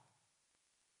 Pow.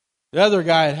 The other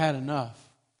guy had had enough.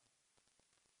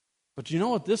 But you know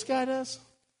what this guy does?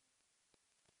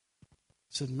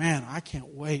 He said, man, I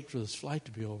can't wait for this flight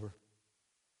to be over.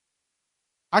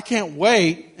 I can't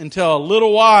wait until a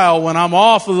little while when I'm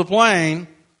off of the plane,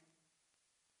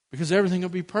 because everything will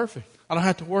be perfect. I don't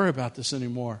have to worry about this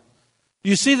anymore. Do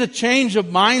you see the change of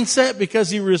mindset because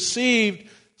he received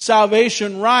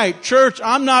salvation right? Church,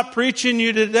 I'm not preaching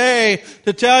you today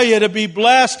to tell you to be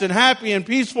blessed and happy and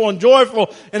peaceful and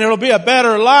joyful and it'll be a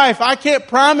better life. I can't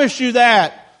promise you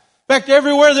that. In fact,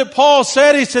 everywhere that Paul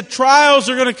said, he said trials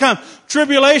are going to come.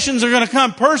 Tribulations are going to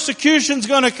come. Persecution's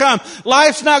going to come.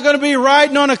 Life's not going to be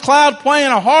riding on a cloud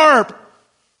playing a harp.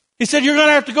 He said you're going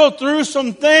to have to go through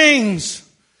some things.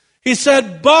 He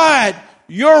said, but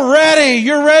you're ready.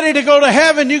 You're ready to go to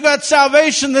heaven. You got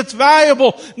salvation that's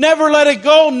valuable. Never let it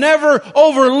go. Never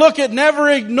overlook it. Never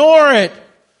ignore it.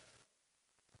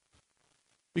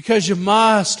 Because you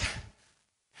must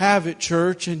have it,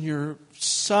 church, and your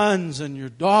sons and your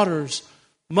daughters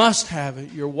must have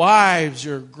it. Your wives,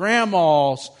 your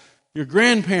grandmas, your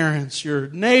grandparents, your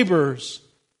neighbors,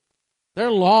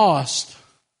 they're lost.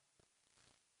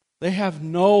 They have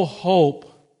no hope.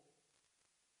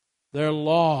 They're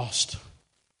lost.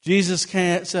 Jesus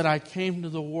said, I came to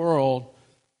the world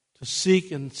to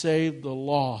seek and save the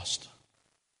lost.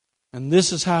 And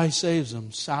this is how He saves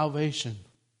them, salvation.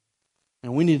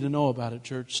 And we need to know about it,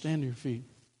 church. Stand to your feet.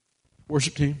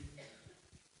 Worship team.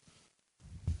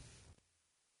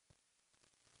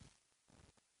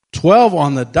 $12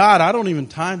 on the dot. I don't even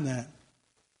time that.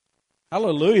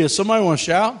 Hallelujah. Somebody want to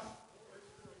shout?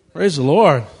 Praise the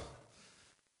Lord.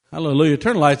 Hallelujah.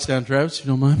 Turn the lights down, Travis, if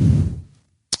you don't mind.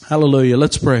 Hallelujah.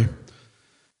 Let's pray.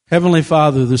 Heavenly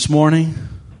Father, this morning,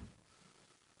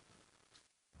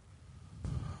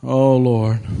 oh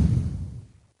Lord.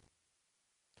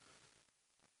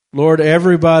 Lord,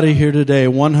 everybody here today,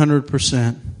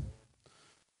 100%,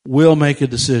 will make a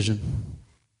decision.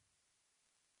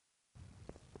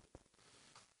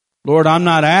 Lord, I'm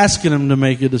not asking them to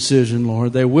make a decision,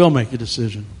 Lord. They will make a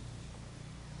decision.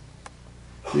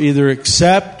 To either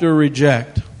accept or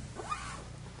reject.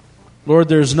 Lord,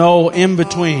 there's no in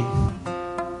between.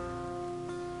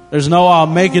 There's no I'll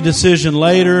make a decision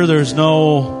later. There's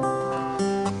no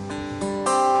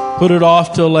put it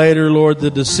off till later. Lord,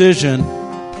 the decision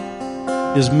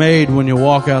is made when you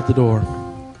walk out the door.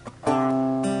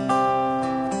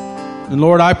 And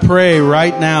Lord, I pray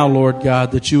right now, Lord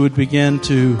God, that you would begin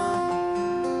to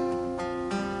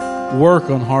work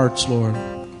on hearts, Lord.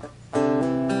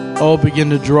 Oh, begin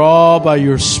to draw by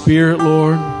your Spirit,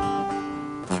 Lord.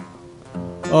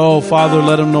 Oh, Father,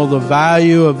 let them know the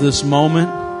value of this moment,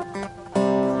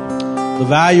 the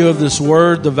value of this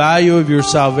word, the value of your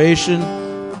salvation.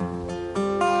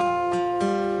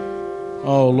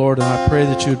 Oh, Lord, and I pray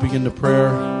that you would begin to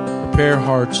prepare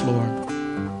hearts, Lord.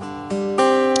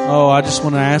 Oh, I just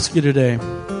want to ask you today.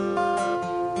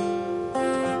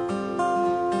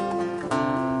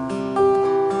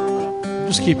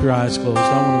 Just keep your eyes closed.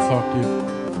 I want to talk to you.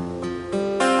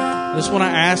 I just want to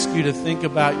ask you to think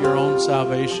about your own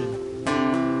salvation.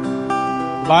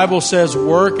 The Bible says,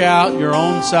 work out your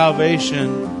own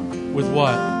salvation with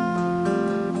what?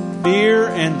 Fear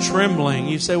and trembling.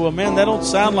 You say, well, man, that don't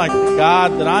sound like the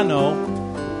God that I know.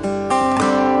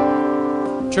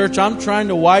 Church, I'm trying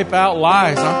to wipe out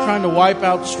lies. I'm trying to wipe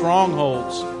out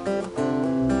strongholds.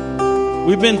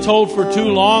 We've been told for too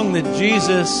long that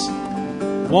Jesus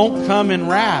won't come in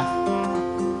wrath,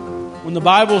 when the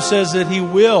Bible says that He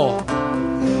will.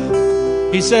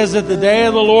 He says that the day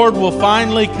of the Lord will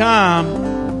finally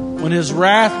come when His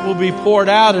wrath will be poured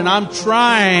out. And I'm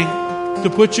trying to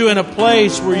put you in a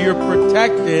place where you're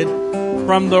protected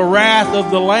from the wrath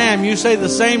of the Lamb. You say, the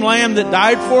same Lamb that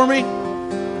died for me?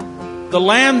 The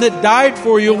Lamb that died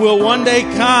for you will one day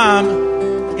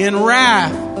come in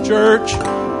wrath, church.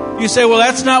 You say, well,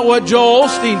 that's not what Joel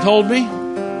Osteen told me.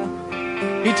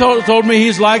 He told me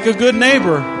he's like a good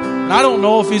neighbor. And I don't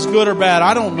know if he's good or bad.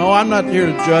 I don't know. I'm not here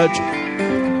to judge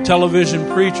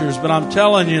television preachers. But I'm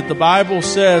telling you, the Bible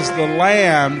says the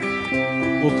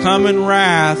Lamb will come in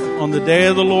wrath on the day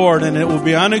of the Lord. And it will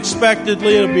be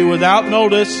unexpectedly. It will be without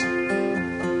notice.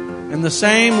 And the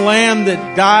same Lamb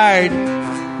that died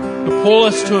to pull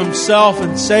us to Himself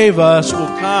and save us will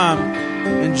come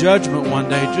in judgment one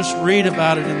day. Just read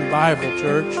about it in the Bible,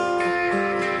 church.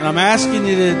 And I'm asking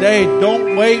you today,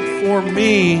 don't wait for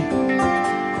me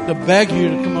to beg you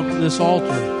to come up to this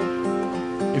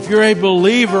altar. If you're a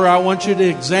believer, I want you to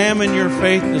examine your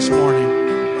faith this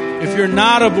morning. If you're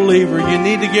not a believer, you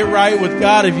need to get right with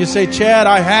God. If you say, Chad,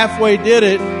 I halfway did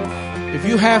it. If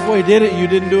you halfway did it, you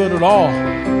didn't do it at all.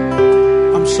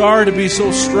 I'm sorry to be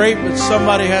so straight, but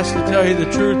somebody has to tell you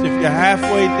the truth. If you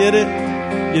halfway did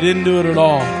it, you didn't do it at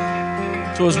all.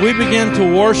 So as we begin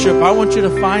to worship, I want you to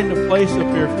find a place up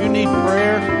here. If you need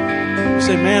prayer, you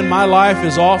say, man, my life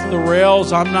is off the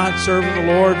rails. I'm not serving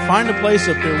the Lord. Find a place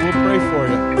up here. We'll pray for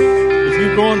you. If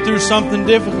you're going through something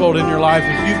difficult in your life,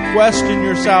 if you've questioned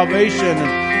your salvation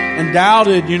and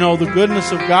doubted, the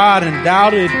goodness of God and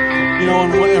doubted,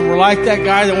 and we're like that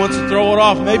guy that wants to throw it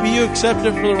off. Maybe you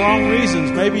accepted it for the wrong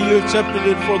reasons. Maybe you accepted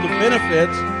it for the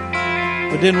benefits,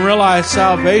 but didn't realize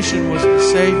salvation was to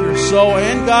save your soul,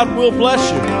 and God will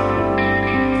bless you.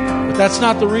 But that's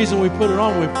not the reason we put it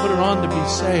on. We put it on to be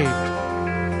saved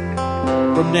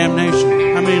from damnation.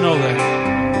 How many know that?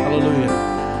 Hallelujah.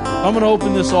 I'm going to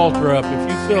open this altar up. If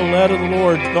you feel led of the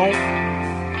Lord, don't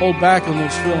hold back on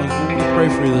those feelings. We're going to pray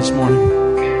for you this morning.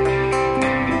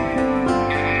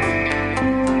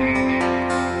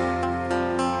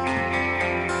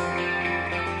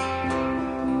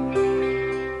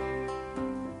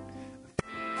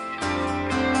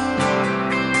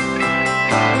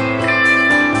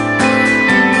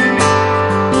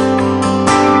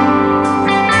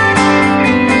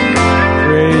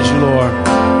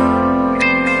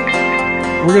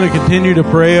 going to continue to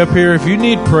pray up here. If you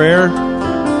need prayer,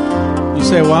 you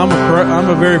say, well, I'm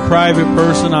a very private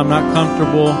person. I'm not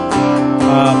comfortable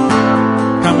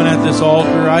coming at this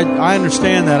altar. I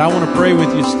understand that. I want to pray with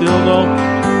you still, though.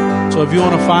 So if you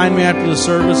want to find me after the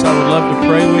service, I would love to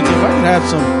pray with you. If I could have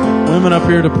some women up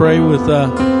here to pray with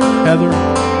Heather.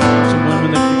 Some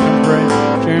women that can come pray.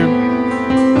 Sharon,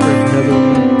 pray for Heather.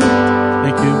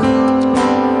 Thank you.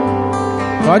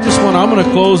 I'm going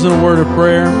to close in a word of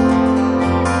prayer.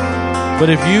 But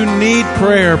if you need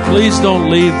prayer, please don't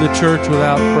leave the church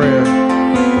without prayer.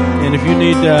 And if you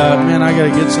need, I got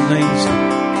to get some things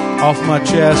off my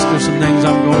chest. There's some things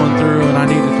I'm going through and I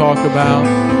need to talk about.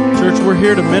 Church, we're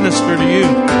here to minister to you.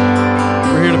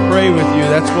 We're here to pray with you.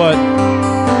 That's what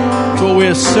we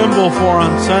assemble for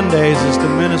on Sundays, is to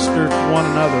minister to one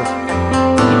another,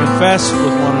 to confess with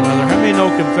one another. How many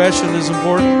know confession is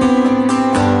important?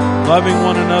 Loving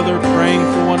one another, praying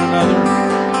for one another.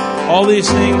 All these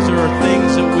things are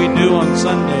things that we do on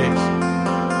Sundays.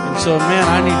 And so,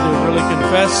 I need to really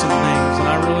confess some things, and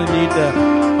I really need to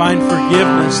find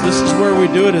forgiveness. This is where we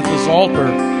do it, at this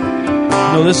altar.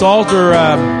 This altar,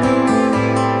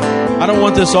 I don't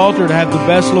want this altar to have the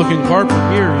best looking carpet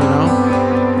here,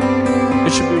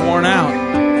 It should be worn out.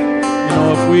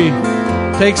 If we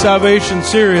take salvation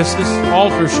serious, this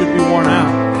altar should be worn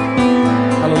out.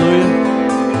 Hallelujah.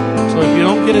 So if you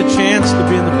don't get a chance to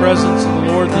be in the presence of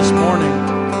the Lord this morning,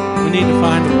 we need to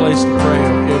find a place to pray,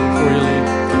 okay, before you leave.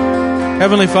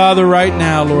 Heavenly Father, right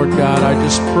now, Lord God, I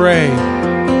just pray.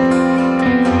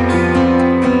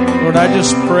 Lord, I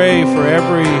just pray for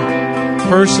every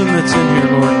person that's in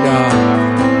here, Lord God.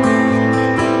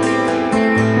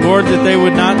 Lord, that they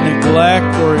would not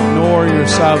neglect or ignore your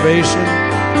salvation.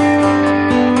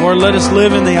 Lord, let us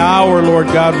live in the hour, Lord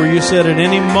God, where you said at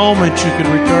any moment you could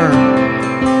return.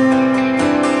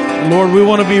 Lord, we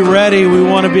want to be ready. We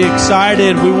want to be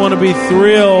excited. We want to be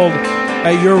thrilled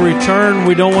at your return.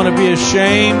 We don't want to be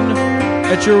ashamed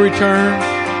at your return.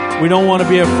 We don't want to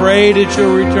be afraid at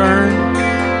your return.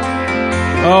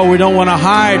 Oh, we don't want to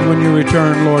hide when you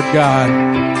return, Lord God.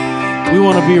 We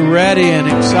want to be ready and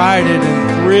excited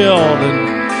and thrilled.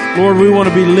 And Lord, we want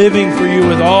to be living for you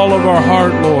with all of our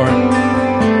heart, Lord.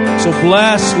 So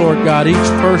bless, Lord God,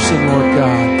 each person, Lord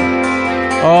God.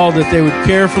 Oh, that they would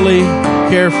carefully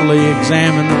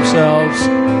examine themselves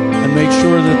and make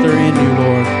sure that they're in you,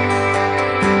 Lord.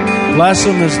 Bless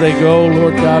them as they go,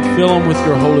 Lord God. Fill them with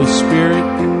your Holy Spirit.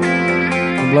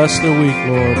 And bless their week,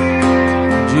 Lord.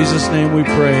 In Jesus' name we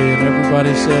pray. And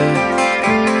everybody said...